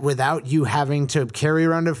does that without you having to carry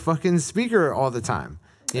around a fucking speaker all the time.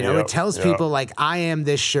 You know, it tells people like, I am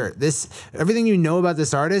this shirt. Everything you know about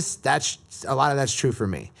this artist, a lot of that's true for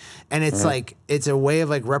me. And it's like, it's a way of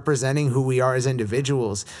like representing who we are as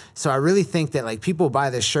individuals. So I really think that like people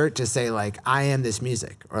buy this shirt to say like, I am this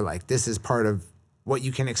music, or like, this is part of what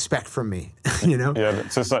you can expect from me, you know? Yeah,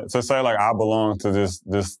 to say like, I belong to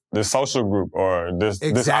this social group or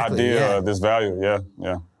this idea, this value.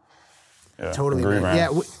 Yeah. Totally. Agree, man. Yeah.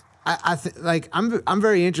 Like I'm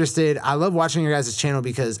very interested. I love watching your guys' channel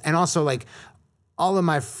because, and also like all of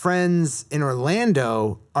my friends in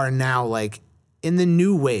Orlando are now like in the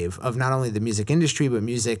new wave of not only the music industry, but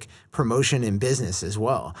music promotion and business as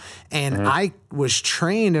well. And I was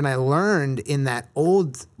trained and I learned in that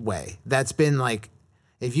old way. That's been like,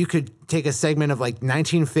 if you could take a segment of like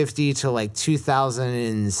 1950 to like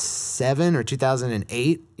 2007 or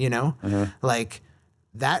 2008, you know, like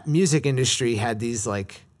that music industry had these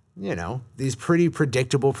like, you know, these pretty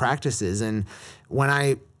predictable practices. And when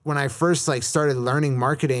I first like started learning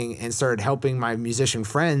marketing and started helping my musician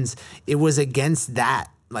friends, it was against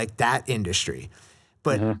that, like that industry.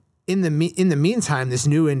 But in the meantime, this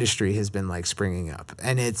new industry has been like springing up,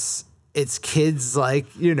 and it's kids like,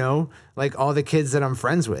 you know, like all the kids that I'm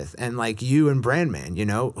friends with, and like you and BrandMan, you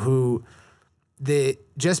know, who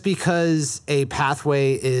just because a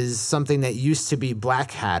pathway is something that used to be black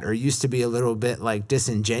hat or used to be a little bit like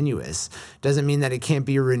disingenuous doesn't mean that it can't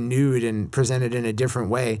be renewed and presented in a different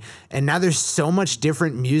way. And now there's so much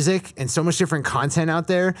different music and so much different content out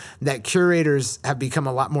there that curators have become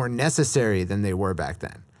a lot more necessary than they were back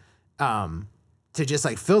then, to just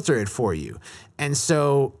like filter it for you. And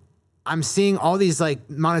so I'm seeing all these like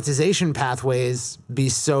monetization pathways be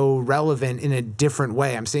so relevant in a different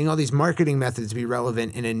way. I'm seeing all these marketing methods be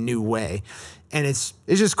relevant in a new way. And it's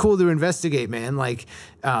just cool to investigate, man. Like,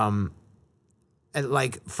 and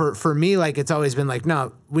like for me, like it's always been like,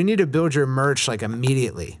 no, we need to build your merch like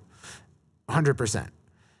immediately, 100%.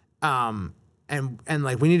 And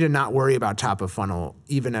like, we need to not worry about top of funnel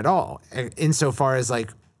even at all. Insofar as like,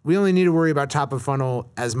 we only need to worry about top of funnel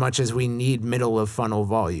as much as we need middle of funnel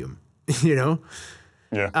volume, you know?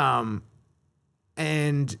 Yeah.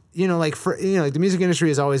 And, you know, like like the music industry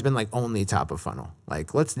has always been like only top of funnel.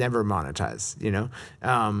 Like, let's never monetize, you know?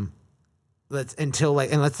 Let's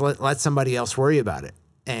let somebody else worry about it.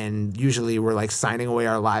 And usually we're like signing away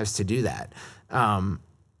our lives to do that. And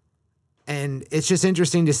it's just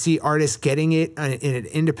interesting to see artists getting it in an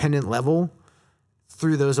independent level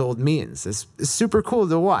through those old means. It's super cool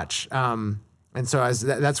to watch. And so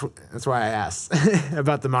that's why I asked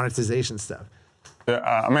about the monetization stuff. Yeah,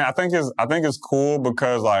 I mean, I think it's cool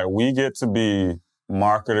because like we get to be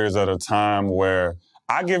marketers at a time where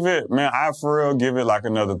I for real give it like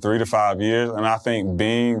another 3 to 5 years, and I think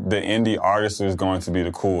being the indie artist is going to be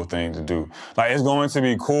the cool thing to do. Like, it's going to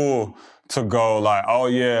be cool to go like, oh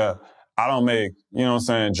yeah, I don't make, you know what I'm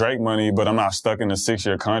saying, Drake money, but I'm not stuck in a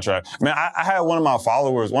 6-year contract. Man, I had one of my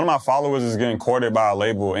followers is getting courted by a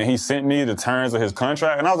label, and he sent me the terms of his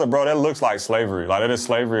contract, and I was like, bro, that looks like slavery. Like, that is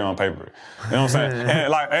slavery on paper. You know what I'm saying?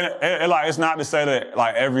 And it's not to say that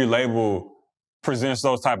like every label presents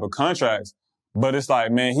those type of contracts, but it's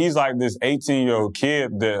like, man, he's like this 18-year-old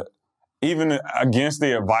kid that even against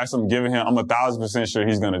the advice I'm giving him, I'm 1,000% sure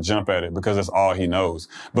he's going to jump at it because that's all he knows.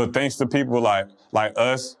 But thanks to people like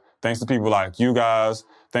us, thanks to people like you guys,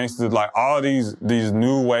 thanks to like all these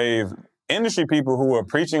new wave industry people who are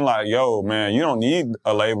preaching like, yo, man, you don't need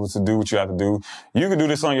a label to do what you have to do. You can do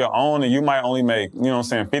this on your own and you might only make, you know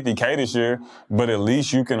what I'm saying, 50K this year, but at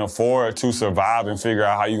least you can afford to survive and figure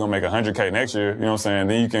out how you're going to make 100K next year. You know what I'm saying?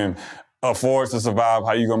 Then you can afford to survive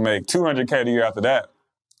how you're going to make 200K the year after that.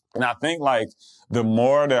 And I think like the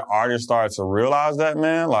more that artists start to realize that,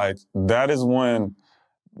 man, like that is when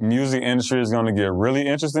music industry is going to get really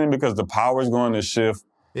interesting because the power is going to shift.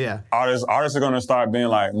 Yeah. Artists are going to start being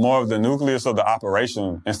like more of the nucleus of the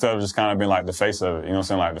operation instead of just kind of being like the face of it, you know what I'm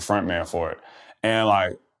saying, like the front man for it. And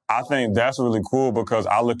like, I think that's really cool because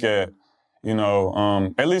I look at, you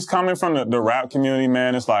know, at least coming from the rap community,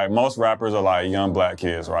 man, it's like most rappers are like young black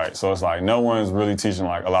kids, right? So it's like no one's really teaching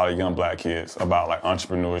like a lot of young black kids about like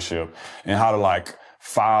entrepreneurship and how to like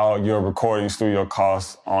file your recording studio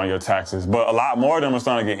costs on your taxes. But a lot more of them are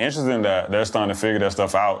starting to get interested in that. They're starting to figure that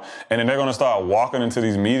stuff out. And then they're going to start walking into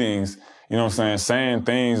these meetings, you know what I'm saying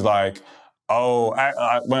things like, oh,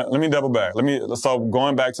 let me double back. So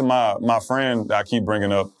going back to my friend that I keep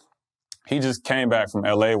bringing up, he just came back from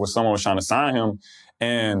LA where someone was trying to sign him,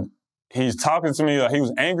 and he's talking to me like he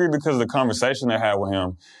was angry because of the conversation they had with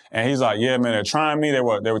him. And he's like, yeah, man, they're trying me. They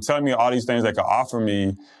were telling me all these things they could offer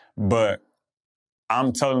me, but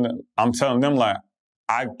I'm telling them like,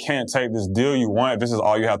 I can't take this deal you want if this is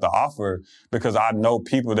all you have to offer because I know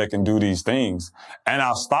people that can do these things. And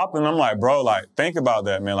I stopped and I'm like, bro, like, think about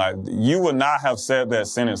that, man. Like, you would not have said that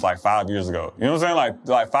sentence like 5 years ago. You know what I'm saying?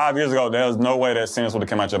 Like 5 years ago, there's no way that sentence would have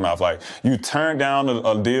come out your mouth. Like, you turned down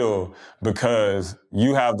a deal because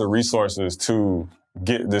you have the resources to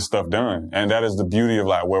get this stuff done. And that is the beauty of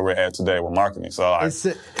like where we're at today with marketing. So like,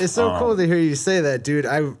 it's so cool to hear you say that, dude.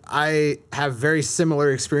 I have very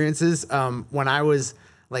similar experiences. When I was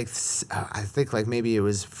like, I think like maybe it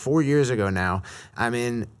was 4 years ago now, I'm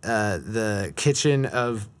in the kitchen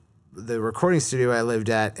of the recording studio I lived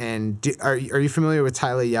at. And are you familiar with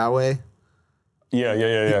Tyler Yahweh?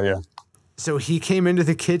 Yeah. So he came into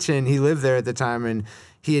the kitchen, he lived there at the time, and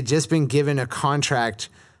he had just been given a contract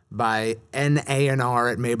by an A&R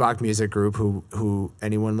at Maybach Music Group, who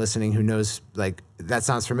anyone listening who knows, like, that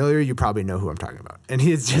sounds familiar, you probably know who I'm talking about. And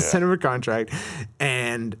he had just sent him a contract,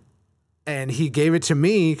 and he gave it to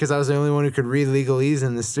me because I was the only one who could read legalese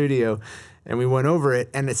in the studio, and we went over it.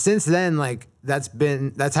 And since then, like, that's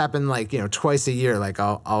happened like, you know, twice a year. Like,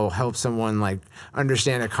 I'll help someone like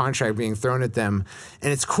understand a contract being thrown at them,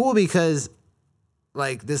 and it's cool because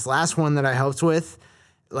like this last one that I helped with,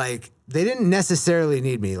 like, they didn't necessarily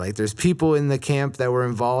need me. Like, there's people in the camp that were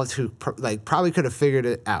involved who probably could have figured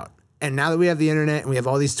it out. And now that we have the internet and we have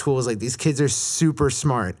all these tools, like, these kids are super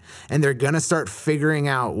smart and they're going to start figuring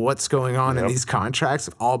out what's going on in these contracts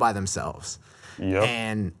all by themselves. Yep.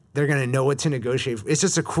 And they're going to know what to negotiate. It's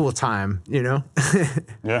just a cool time, you know?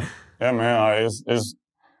 Yeah, man. It's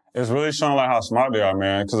really showing like how smart they are,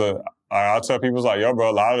 man. Because I tell people, it's like, yo, bro,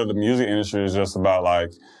 a lot of the music industry is just about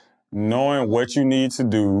like knowing what you need to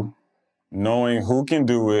do, knowing who can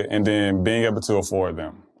do it, and then being able to afford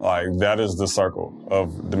them. Like, that is the circle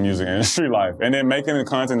of the music industry life. And then making the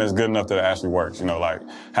content that's good enough that it actually works, you know, like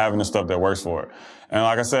having the stuff that works for it. And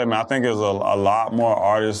like I said, man, I think as a lot more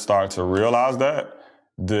artists start to realize that,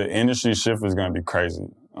 the industry shift is going to be crazy.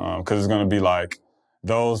 Because it's going to be like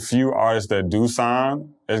those few artists that do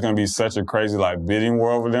sign, it's going to be such a crazy like bidding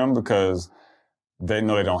war with them because they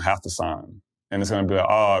know they don't have to sign. And it's going to be like,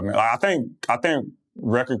 oh, man, like, I think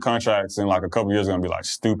record contracts in like a couple years are going to be like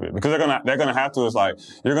stupid because they're going to have to, it's like,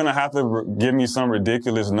 you're going to have to give me some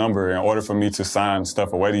ridiculous number in order for me to sign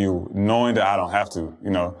stuff away to you, knowing that I don't have to,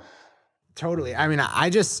 you know? Totally. I mean, I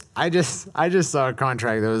just saw a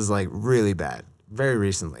contract that was like really bad very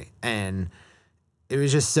recently. And it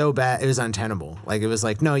was just so bad. It was untenable. Like, it was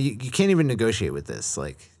like, no, you can't even negotiate with this.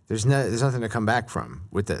 Like, there's nothing to come back from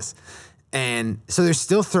with this. And so they're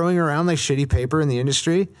still throwing around like shitty paper in the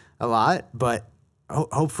industry a lot, but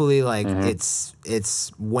hopefully like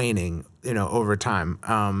it's waning, you know, over time.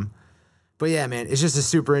 But yeah, man, it's just a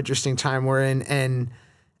super interesting time we're in. And,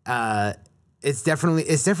 it's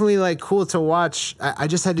definitely like cool to watch. I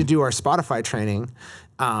just had to do our Spotify training,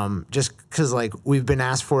 just cause like we've been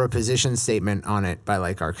asked for a position statement on it by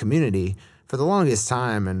like our community for the longest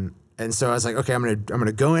time. And so I was like, okay, I'm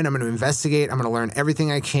gonna go in, I'm gonna investigate, I'm gonna learn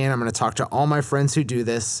everything I can, I'm gonna talk to all my friends who do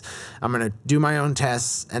this, I'm gonna do my own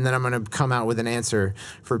tests, and then I'm gonna come out with an answer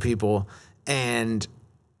for people. And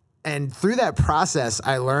through that process,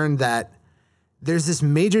 I learned that there's this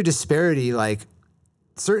major disparity, like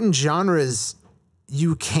certain genres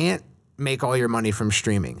you can't make all your money from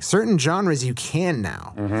streaming. Certain genres you can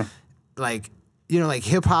now. Like, you know, like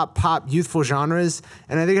hip hop, pop, youthful genres.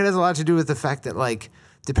 And I think it has a lot to do with the fact that like,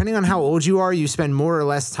 depending on how old you are, you spend more or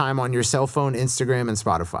less time on your cell phone, Instagram, and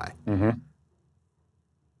Spotify.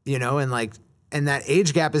 You know, and like, and that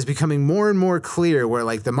age gap is becoming more and more clear where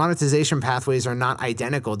like the monetization pathways are not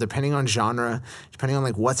identical depending on genre, depending on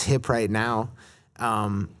like what's hip right now.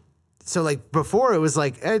 So like before it was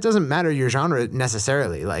like, it doesn't matter your genre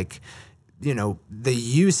necessarily. Like, you know, the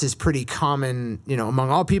use is pretty common, you know, among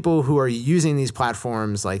all people who are using these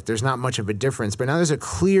platforms. Like there's not much of a difference, but now there's a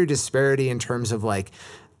clear disparity in terms of like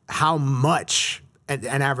how much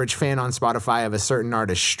an average fan on Spotify of a certain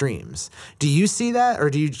artist streams. Do you see that, or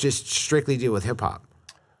do you just strictly deal with hip hop?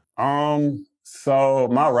 So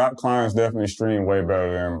my rap clients definitely stream way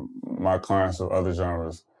better than my clients of other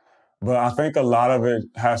genres. But I think a lot of it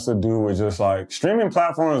has to do with just like streaming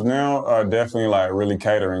platforms now are definitely like really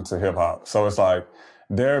catering to hip hop. So it's like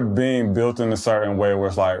they're being built in a certain way where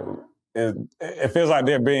it's like, it feels like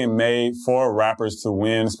they're being made for rappers to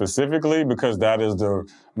win specifically because that is the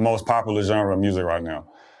most popular genre of music right now.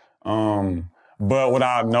 But what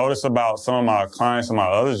I've noticed about some of my clients and my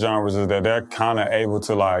other genres is that they're kind of able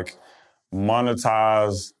to like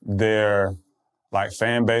monetize their like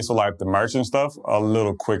fan base or like the merch and stuff a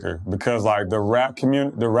little quicker because like the rap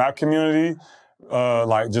community,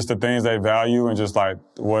 like just the things they value and just like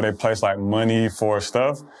where they place like money for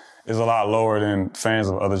stuff is a lot lower than fans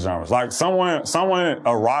of other genres. Like someone,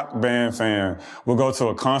 a rock band fan will go to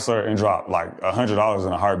a concert and drop like $100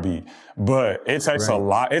 in a heartbeat. But it takes a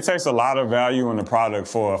lot of value in the product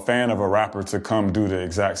for a fan of a rapper to come do the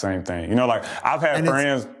exact same thing. You know, like I've had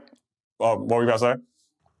friends, what were you about to say?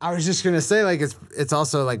 I was just gonna say, like, it's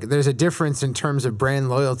also like there's a difference in terms of brand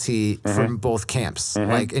loyalty from both camps,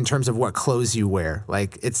 like in terms of what clothes you wear.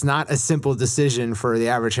 Like, it's not a simple decision for the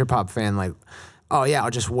average hip hop fan. Like, oh yeah, I'll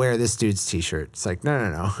just wear this dude's t-shirt. It's like, no.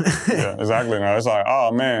 Yeah, exactly. No, it's like,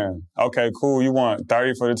 oh man, okay, cool. You want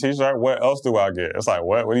 30 for the t-shirt? What else do I get? It's like,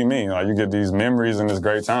 what? What do you mean? Like, you get these memories and this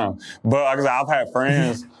great time. But like I said, I've had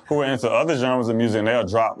friends who are into other genres of music and they'll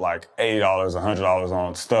drop like $80, $100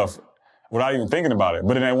 on stuff without even thinking about it.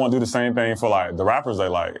 But then they won't do the same thing for like the rappers they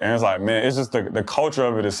like. And it's like, man, it's just the culture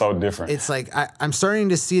of it is so different. It's like, I'm starting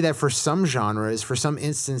to see that for some genres, for some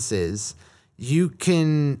instances, you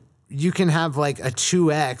can have like a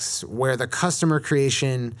 2X where the customer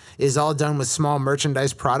creation is all done with small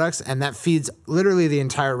merchandise products, and that feeds literally the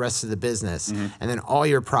entire rest of the business. And then all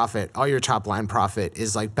your profit, all your top line profit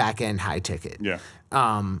is like back end high ticket. Yeah.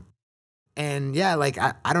 And yeah, like,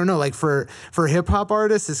 I don't know, like for hip hop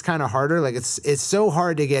artists, it's kind of harder. Like it's so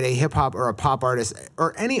hard to get a hip hop or a pop artist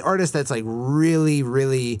or any artist that's like really,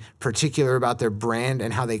 really particular about their brand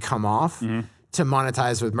and how they come off to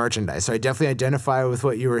monetize with merchandise. So I definitely identify with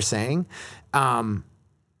what you were saying. But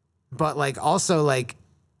like also like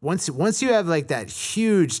once you have like that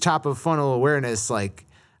huge top of funnel awareness, like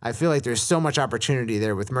I feel like there's so much opportunity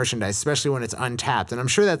there with merchandise, especially when it's untapped. And I'm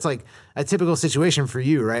sure that's like a typical situation for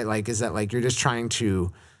you, right? Like, is that like you're just trying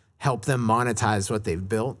to help them monetize what they've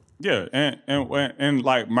built? Yeah, and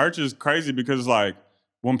like merch is crazy because like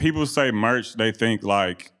when people say merch, they think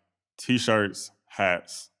like t-shirts,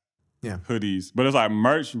 hats, hoodies. But it's like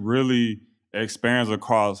merch really expands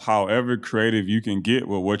across however creative you can get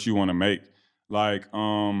with what you want to make. Like,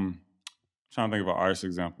 trying to think of an artist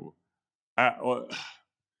example.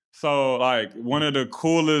 So, like, one of the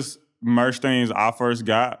coolest merch things I first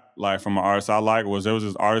got, like, from an artist I like, was there was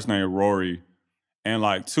this artist named Rory, And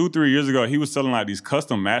like 2-3 years ago, he was selling like these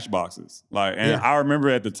custom matchboxes. Like, and I remember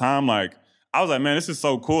at the time, like, I was like, man, this is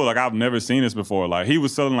so cool. Like, I've never seen this before. Like, he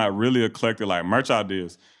was selling like really eclectic like merch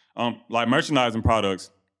ideas, like merchandising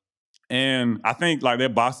products. And I think like their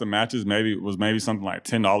box of matches was maybe something like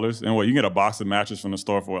 $10. And you get a box of matches from the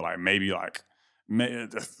store for like maybe like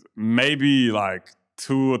 $2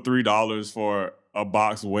 or $3 for a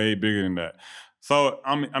box way bigger than that. So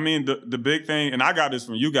I mean the big thing, and I got this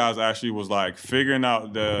from you guys actually, was like figuring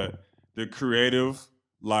out the creative,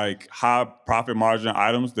 like high profit margin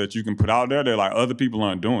items that you can put out there that like other people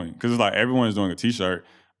aren't doing. Because it's like everyone's doing a t-shirt.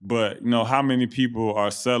 But, you know, how many people are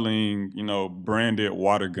selling, you know, branded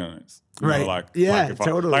water guns? Right.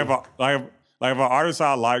 Totally. If an artist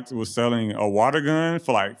I liked was selling a water gun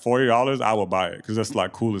for like $40, I would buy it because that's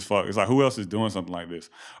like cool as fuck. It's like, who else is doing something like this?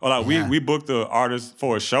 Or like we booked an artist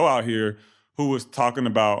for a show out here who was talking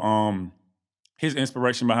about his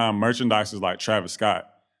inspiration behind merchandise is like Travis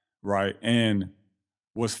Scott, right? And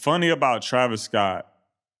what's funny about Travis Scott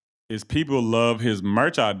is people love his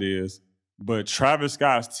merch ideas, but Travis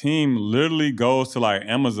Scott's team literally goes to like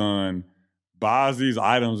Amazon, buys these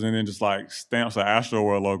items, and then just like stamps the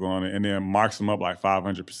Astroworld logo on it and then marks them up like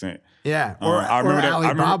 500%. Yeah. Or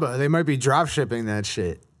Alibaba. They might be drop shipping that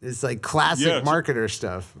shit. It's like classic marketer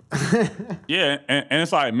stuff. Yeah. And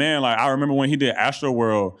it's like, man, like I remember when he did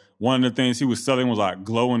Astroworld, one of the things he was selling was like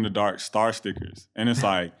glow in the dark star stickers. And it's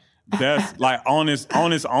like, that's like on its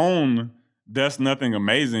own, that's nothing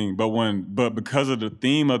amazing, but because of the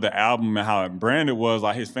theme of the album and how branded was,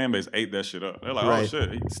 like his fan base ate that shit up. They're like, oh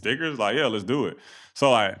shit, stickers? Like, yeah, let's do it.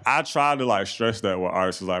 So like I tried to like stress that with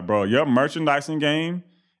artists. Like, bro, your merchandising game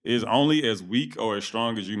is only as weak or as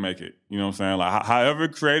strong as you make it. You know what I'm saying? Like however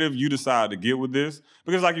creative you decide to get with this.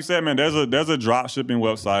 Because like you said, man, there's a drop shipping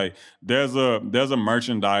website, there's a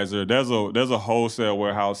merchandiser, there's a wholesale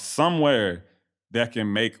warehouse somewhere that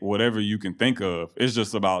can make whatever you can think of. It's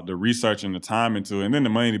just about the research and the time into it and then the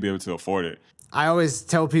money to be able to afford it. I always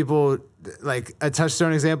tell people like a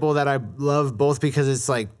Touchstone example that I love both because it's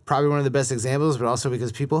like probably one of the best examples, but also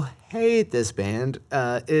because people hate this band,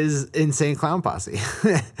 is Insane Clown Posse.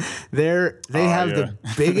 They have the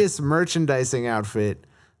biggest merchandising outfit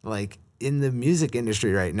like in the music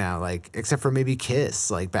industry right now, like except for maybe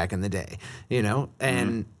Kiss, like back in the day, you know?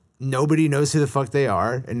 And nobody knows who the fuck they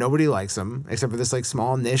are, and nobody likes them except for this like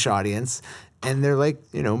small niche audience. And they're like,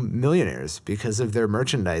 you know, millionaires because of their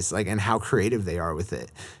merchandise, like, and how creative they are with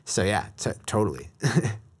it. So yeah, totally.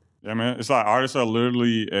 Yeah, man. It's like artists are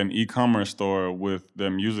literally an e-commerce store with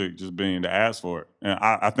their music just being the ads for it. And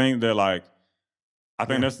I think that like,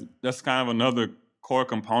 that's kind of another core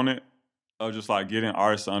component of just like getting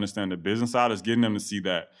artists to understand the business side, is getting them to see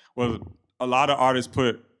that. Well, a lot of artists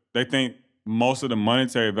they think most of the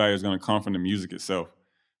monetary value is going to come from the music itself.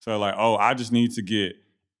 So like, oh, I just need to get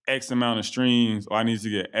X amount of streams, or I need to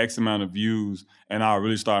get X amount of views, and I'll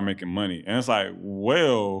really start making money. And it's like,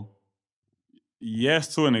 well,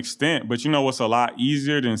 yes, to an extent, but you know what's a lot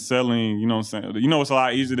easier than selling, you know what I'm saying? You know what's a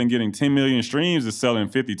lot easier than getting 10 million streams is selling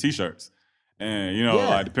 50 t-shirts. And, you know,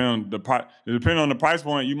 like depending on the price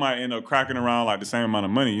point, you might end up cracking around like the same amount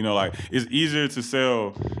of money. You know, like it's easier to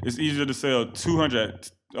sell 200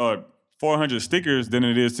 or 400 stickers than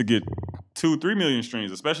it is to get 2-3 million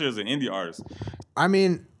streams, especially as an indie artist. I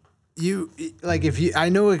mean, I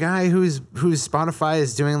know a guy whose Spotify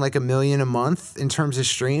is doing like 1 million a month in terms of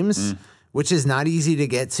streams, which is not easy to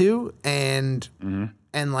get to, and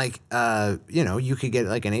like you know, you could get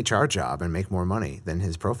like an HR job and make more money than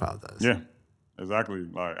his profile does. Yeah, exactly.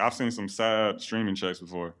 Like I've seen some sad streaming checks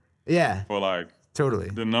before. Yeah, for like totally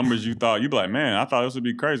the numbers you'd be like, man, I thought this would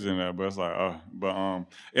be crazy in that, but it's like,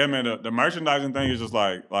 yeah, man, the merchandising thing is just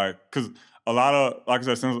like because a lot of, like I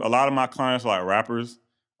said, since a lot of my clients are like rappers,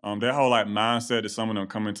 their whole like mindset that some of them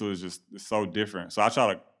come into is so different. So I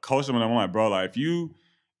try to coach them, and I'm like, bro, like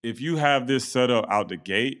if you have this set up out the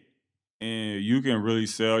gate and you can really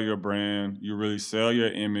sell your brand, you really sell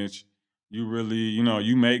your image, you really, you know,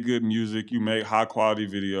 you make good music, you make high quality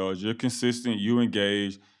videos, you're consistent, you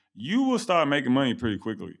engage, you will start making money pretty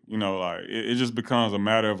quickly. You know, like it just becomes a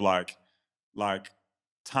matter of like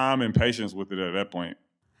time and patience with it at that point.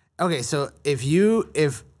 Okay, so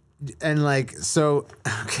I'm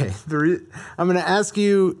going to ask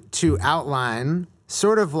you to outline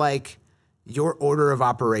sort of like your order of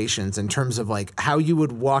operations in terms of like how you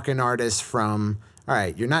would walk an artist from, all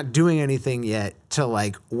right, you're not doing anything yet, to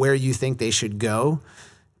like where you think they should go.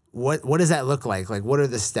 What does that look like? Like, what are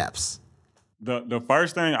the steps? The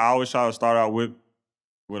first thing I always try to start out with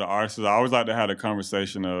an artist is I always like to have a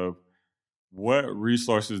conversation of what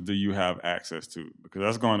resources do you have access to? Because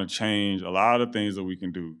that's going to change a lot of things that we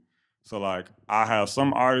can do. So like I have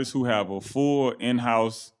some artists who have a full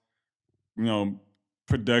in-house, you know,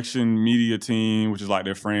 production media team, which is like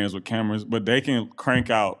their friends with cameras, but they can crank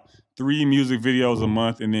out 3 music videos a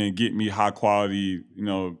month and then get me high quality, you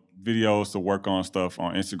know, videos to work on stuff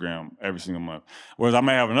on Instagram every single month. Whereas I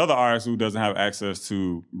may have another artist who doesn't have access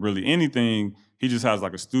to really anything. He just has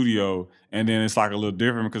like a studio, and then it's like a little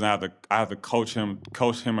different because I have to coach him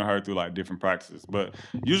and her through like different practices. But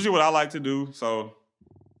usually what I like to do, so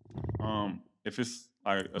if it's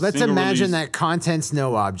like let's imagine that content's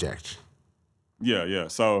no object. Yeah.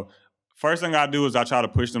 So first thing I do is I try to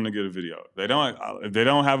push them to get a video. If they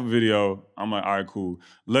don't have a video, I'm like, all right, cool.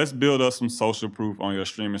 Let's build up some social proof on your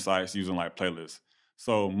streaming sites using like playlists.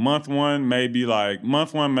 So month 2 may be like,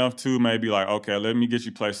 okay, let me get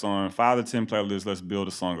you placed on 5 to 10 playlists. Let's build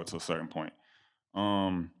a song up to a certain point.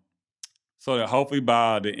 So that hopefully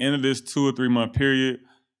by the end of this 2 or 3 month period,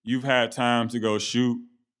 you've had time to go shoot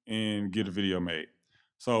and get a video made.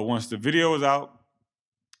 So once the video is out,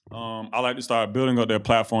 I like to start building up their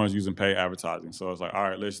platforms using paid advertising. So it's like, all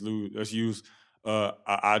right, let's use an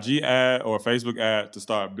IG ad or a Facebook ad to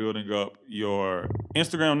start building up your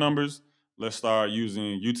Instagram numbers. Let's start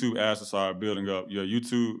using YouTube ads to start building up your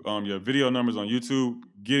YouTube, your video numbers on YouTube,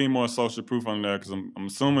 getting more social proof on there, because I'm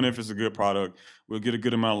assuming if it's a good product, we'll get a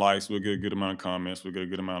good amount of likes, we'll get a good amount of comments, we'll get a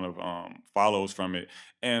good amount of follows from it,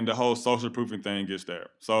 and the whole social proofing thing gets there.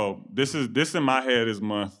 So this in my head is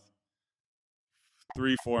month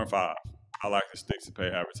 3, 4, and 5. I like to stick to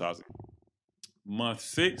paid advertising. Month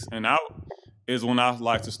 6 and out is when I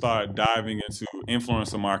like to start diving into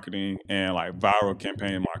influencer marketing and like viral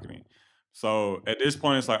campaign marketing. So at this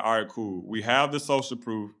point, it's like, all right, cool. We have the social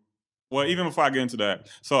proof. Well, even before I get into that,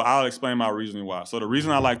 so I'll explain my reasoning why. So the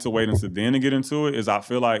reason I like to wait until then to get into it is I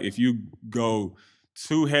feel like if you go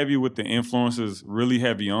too heavy with the influencers, really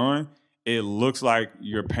heavy on, it looks like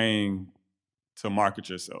you're paying to market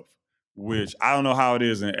yourself, which I don't know how it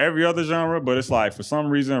is in every other genre, but it's like for some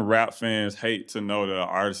reason rap fans hate to know that an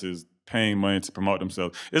artist is paying money to promote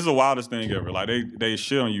themselves. It's the wildest thing ever. Like they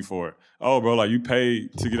shit on you for it. Oh, bro, like you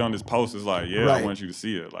paid to get on this post. It's like, yeah, right. I want you to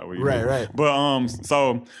see it. Like, what you mean? Right. But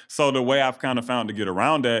so the way I've kind of found to get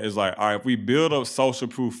around that is like, all right, if we build up social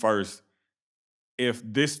proof first, if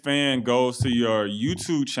this fan goes to your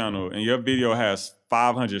YouTube channel and your video has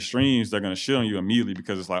 500 streams, they're going to shit on you immediately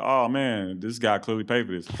because it's like, oh man, this guy clearly paid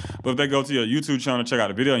for this. But if they go to your YouTube channel, check out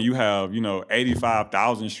the video, and you have,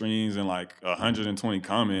 85,000 streams and like 120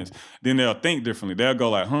 comments, then they'll think differently. They'll go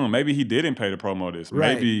like, maybe he didn't pay to promo this.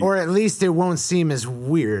 Right. Maybe, or at least it won't seem as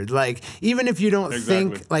weird. Like, even if you don't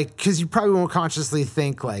think, like, because you probably won't consciously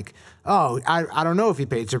think like, oh, I don't know if he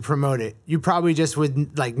paid to promote it. You probably just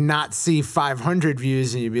would like not see 500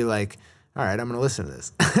 views and you'd be like, all right, I'm going to listen to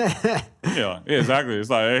this. yeah, exactly. It's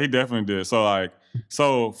like, he definitely did.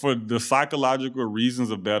 So for the psychological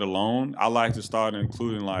reasons of that alone, I like to start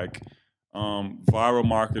including like viral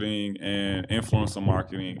marketing and influencer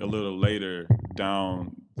marketing a little later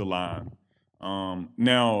down the line.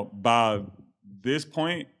 Now, by this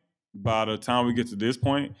point, by the time we get to this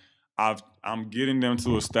point, I'm getting them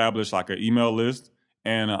to establish like an email list,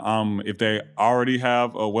 and if they already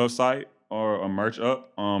have a website or a merch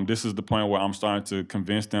up, this is the point where I'm starting to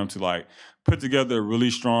convince them to like put together a really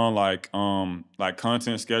strong like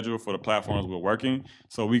content schedule for the platforms we're working,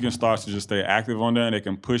 so we can start to just stay active on that, and they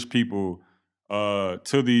can push people to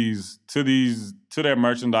their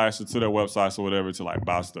merchandise or to their websites or whatever to like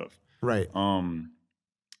buy stuff. Right. And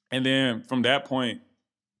then from that point,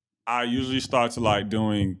 I usually start to like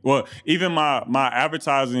doing, well, even my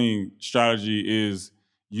advertising strategy is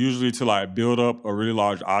usually to like build up a really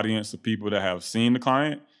large audience of people that have seen the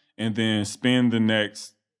client, and then spend the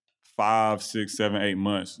next 5, 6, 7, 8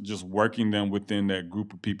 months just working them within that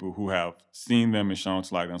group of people who have seen them and shown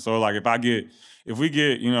to like them. So like if we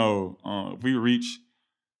reach,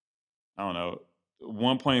 I don't know,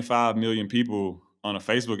 1.5 million people on a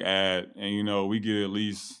Facebook ad, and we get at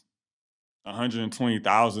least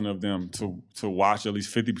 120,000 of them to watch at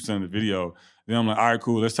least 50% of the video, then I'm like, all right,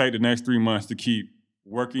 cool. Let's take the next 3 months to keep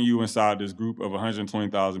working you inside this group of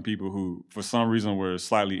 120,000 people who, for some reason, were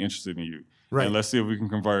slightly interested in you. Right. And let's see if we can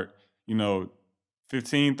convert,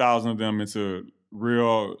 15,000 of them into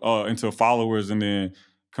into followers, and then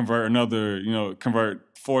convert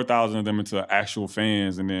 4,000 of them into actual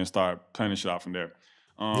fans, and then start planning shit out from there.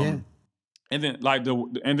 And then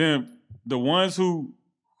the ones who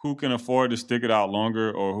can afford to stick it out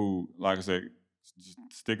longer, or who, like I said, just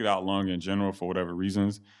stick it out longer in general for whatever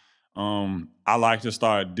reasons, I like to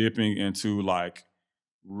start dipping into like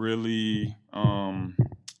really,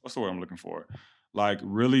 what's the word I'm looking for? Like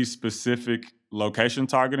really specific location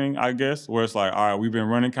targeting, I guess, where it's like, all right, we've been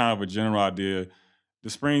running kind of a general idea. The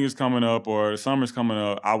spring is coming up or the summer's coming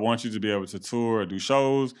up. I want you to be able to tour or do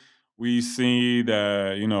shows. We see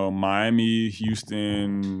that, Miami,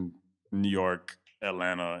 Houston, New York,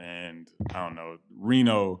 Atlanta, and I don't know,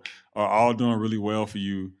 Reno are all doing really well for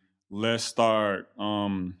you. Let's start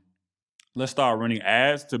running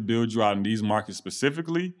ads to build you out in these markets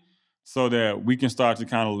specifically so that we can start to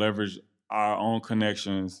kind of leverage our own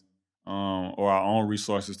connections or our own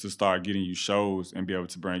resources to start getting you shows and be able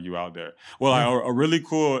to bring you out there. Well, a really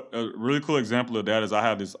cool example of that is I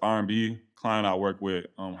have this R&B client I work with.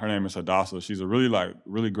 Her name is Hadassah. She's a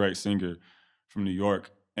really great singer from New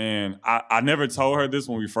York. And I never told her this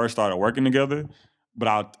when we first started working together,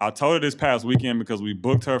 but I told her this past weekend because we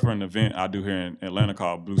booked her for an event I do here in Atlanta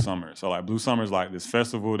called Blue Summer. So like Blue Summer is like this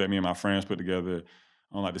festival that me and my friends put together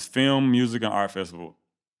on like this film, music, and art festival.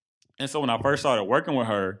 And so when I first started working with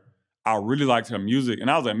her, I really liked her music. And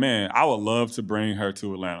I was like, man, I would love to bring her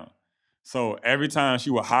to Atlanta. So every time she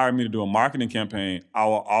would hire me to do a marketing campaign, I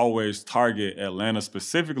would always target Atlanta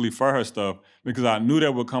specifically for her stuff because I knew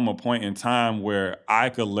there would come a point in time where I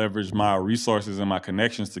could leverage my resources and my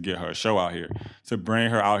connections to get her a show out here, to bring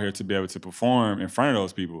her out here to be able to perform in front of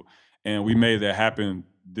those people. And we made that happen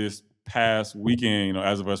this past weekend,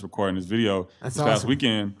 as of us recording this video. That's this awesome. Past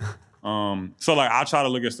weekend. So like I try to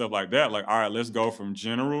look at stuff like that. Like, all right, let's go from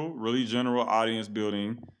really general audience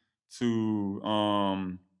building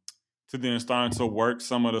to then starting to work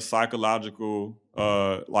some of the psychological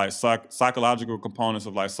components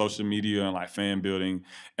of like social media and like fan building.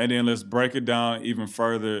 And then let's break it down even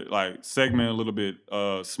further, like segment a little bit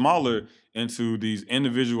smaller into these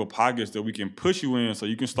individual pockets that we can push you in so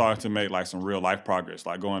you can start to make like some real life progress,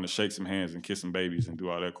 like going to shake some hands and kiss some babies and do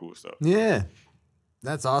all that cool stuff. Yeah.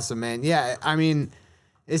 That's awesome, man. Yeah, I mean,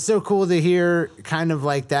 it's so cool to hear kind of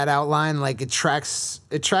like that outline. Like it tracks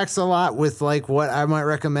a lot with like what I might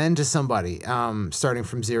recommend to somebody starting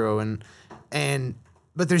from zero.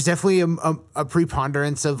 But there's definitely a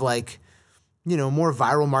preponderance of like, more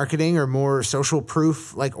viral marketing or more social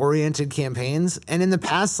proof like oriented campaigns. And in the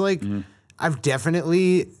past, like I've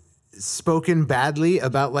definitely spoken badly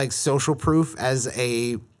about like social proof as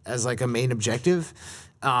like a main objective.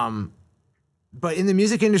 But in the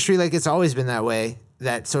music industry, like it's always been that way,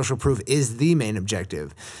 that social proof is the main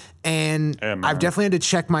objective. And I've definitely had to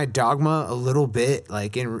check my dogma a little bit,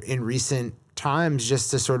 like in recent times,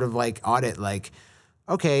 just to sort of like audit, like,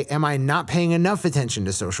 okay, am I not paying enough attention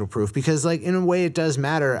to social proof? Because like in a way it does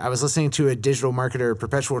matter. I was listening to a digital marketer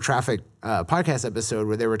perpetual traffic podcast episode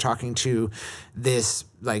where they were talking to this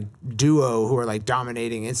like duo who are like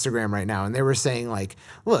dominating Instagram right now. And they were saying like,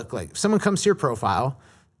 look, like someone comes to your profile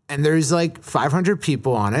and there's like 500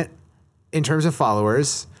 people on it in terms of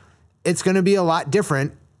followers, it's going to be a lot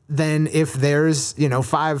different than if there's,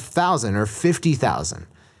 5,000 or 50,000.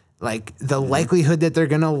 Like the likelihood that they're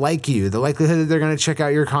going to like you, the likelihood that they're going to check out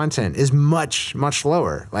your content is much, much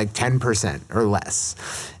lower, like 10% or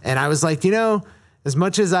less. And I was like, as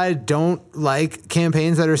much as I don't like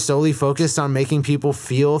campaigns that are solely focused on making people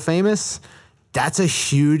feel famous, that's a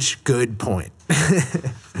huge good point.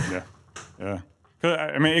 Yeah.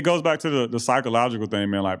 I mean, it goes back to the psychological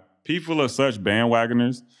thing, man. Like, people are such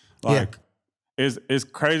bandwagoners. Like, it's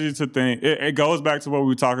crazy to think. It goes back to what we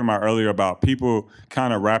were talking about earlier about people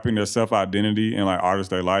kind of wrapping their self-identity in, like,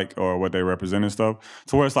 artists they like or what they represent and stuff.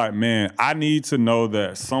 To where it's like, man, I need to know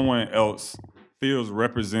that someone else feels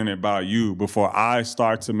represented by you before I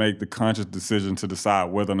start to make the conscious decision to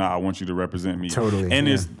decide whether or not I want you to represent me. Totally. And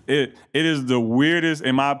it is the weirdest,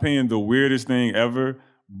 in my opinion, the weirdest thing ever.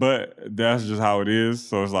 But that's just how it is.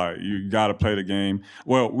 So it's like you gotta play the game.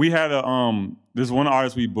 Well, we had this one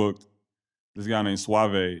artist we booked, this guy named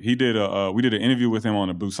Suave. We did an interview with him on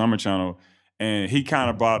the Blue Summer channel, and he kind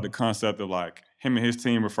of brought up the concept of like him and his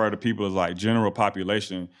team refer to people as like general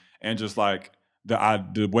population, and just like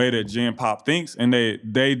the way that Gen Pop thinks, and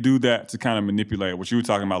they do that to kind of manipulate what you were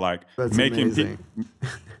talking about, like that's making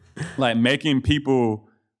making people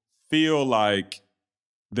feel like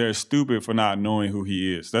they're stupid for not knowing who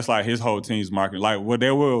he is. That's like his whole team's marketing. Like, well,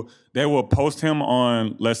 they will post him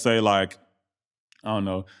on, let's say like, I don't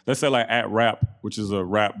know, let's say like @rap, which is a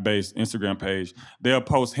rap-based Instagram page. They'll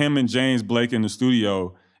post him and James Blake in the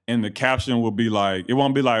studio, and the caption will be like, it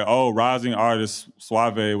won't be like, oh, rising artist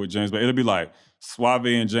Suave with James Blake. It'll be like, Suave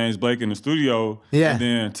and James Blake in the studio. Yeah. And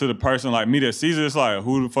then to the person like me that sees it, it's like,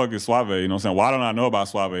 who the fuck is Suave? You know what I'm saying? Why don't I know about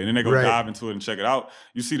Suave? And then they go dive into it and check it out.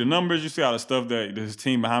 You see the numbers, you see all the stuff that his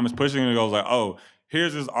team behind him is pushing, and it goes like, oh,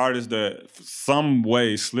 here's this artist that some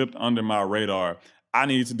way slipped under my radar. I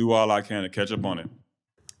need to do all I can to catch up on it.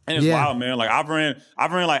 And it's wild, man. Like I've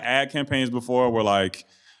ran like ad campaigns before where like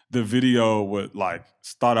the video would like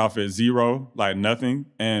start off at 0, like nothing,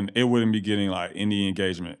 and it wouldn't be getting like any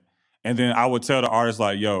engagement. And then I would tell the artist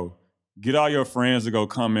like, yo, get all your friends to go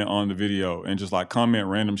comment on the video and just like comment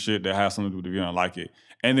random shit that has something to do with the video and like it.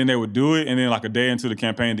 And then they would do it, and then like a day into the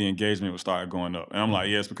campaign, the engagement would start going up. And I'm like,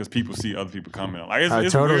 yeah, it's because people see other people comment. Like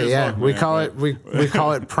it's totally, weird yeah. fuck, We man, call it we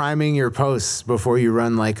call it priming your posts before you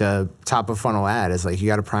run like a top of funnel ad. It's like you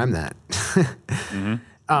got to prime that.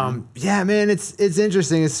 Yeah, man, it's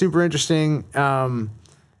interesting. It's super interesting, and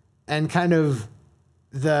kind of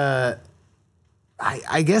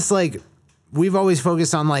I guess like we've always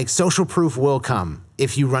focused on like social proof will come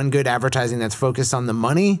if you run good advertising that's focused on the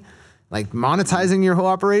money. Like monetizing your whole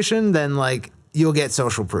operation, then like you'll get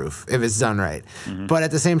social proof if it's done right. But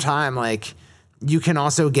at the same time, like you can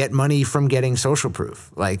also get money from getting social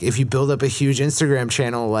proof. Like if you build up a huge Instagram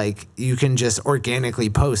channel, like you can just organically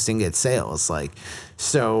post and get sales. Like,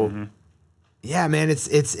 so yeah, man,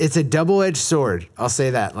 it's a double-edged sword. I'll say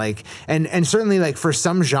that. Like, and certainly like for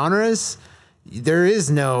some genres, there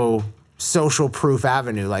is no social proof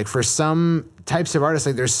avenue. Like for some types of artists,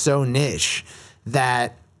 like they're so niche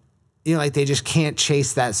that, you know, like they just can't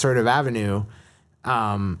chase that sort of avenue.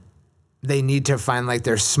 They need to find like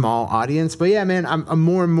their small audience. But yeah, man, I'm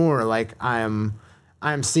more and more like I'm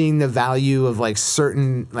seeing the value of like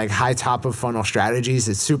certain like high top of funnel strategies.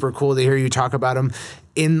 It's super cool to hear you talk about them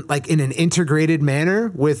in an integrated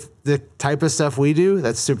manner with the type of stuff we do.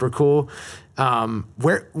 That's super cool.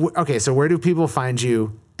 Okay, so where do people find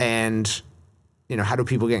you, and you know, how do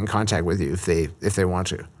people get in contact with you if they want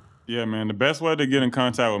to? Yeah, man. The best way to get in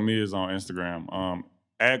contact with me is on Instagram.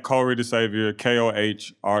 At KohreyDaSavior,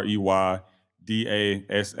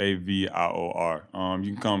 KohreyDaSavior.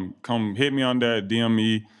 You can come hit me on that, DM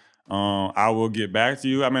me. I will get back to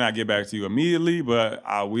you. I may not get back to you immediately, but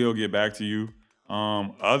I will get back to you.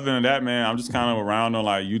 Other than that, man, I'm just kind of around on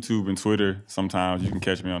like YouTube and Twitter sometimes. You can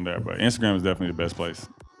catch me on there, but Instagram is definitely the best place.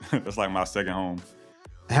 That's like my second home.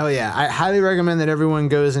 Hell yeah. I highly recommend that everyone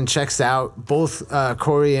goes and checks out both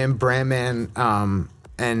Kohrey and BrandMan,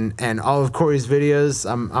 and all of Kohrey's videos.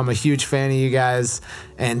 I'm a huge fan of you guys,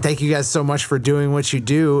 and thank you guys so much for doing what you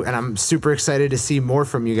do, and I'm super excited to see more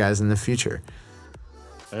from you guys in the future.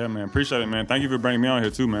 Yeah, man. Appreciate it, man. Thank you for bringing me on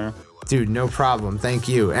here too, man. Dude, no problem. Thank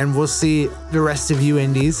you. And we'll see the rest of you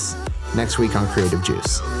indies next week on Creative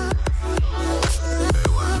Juice.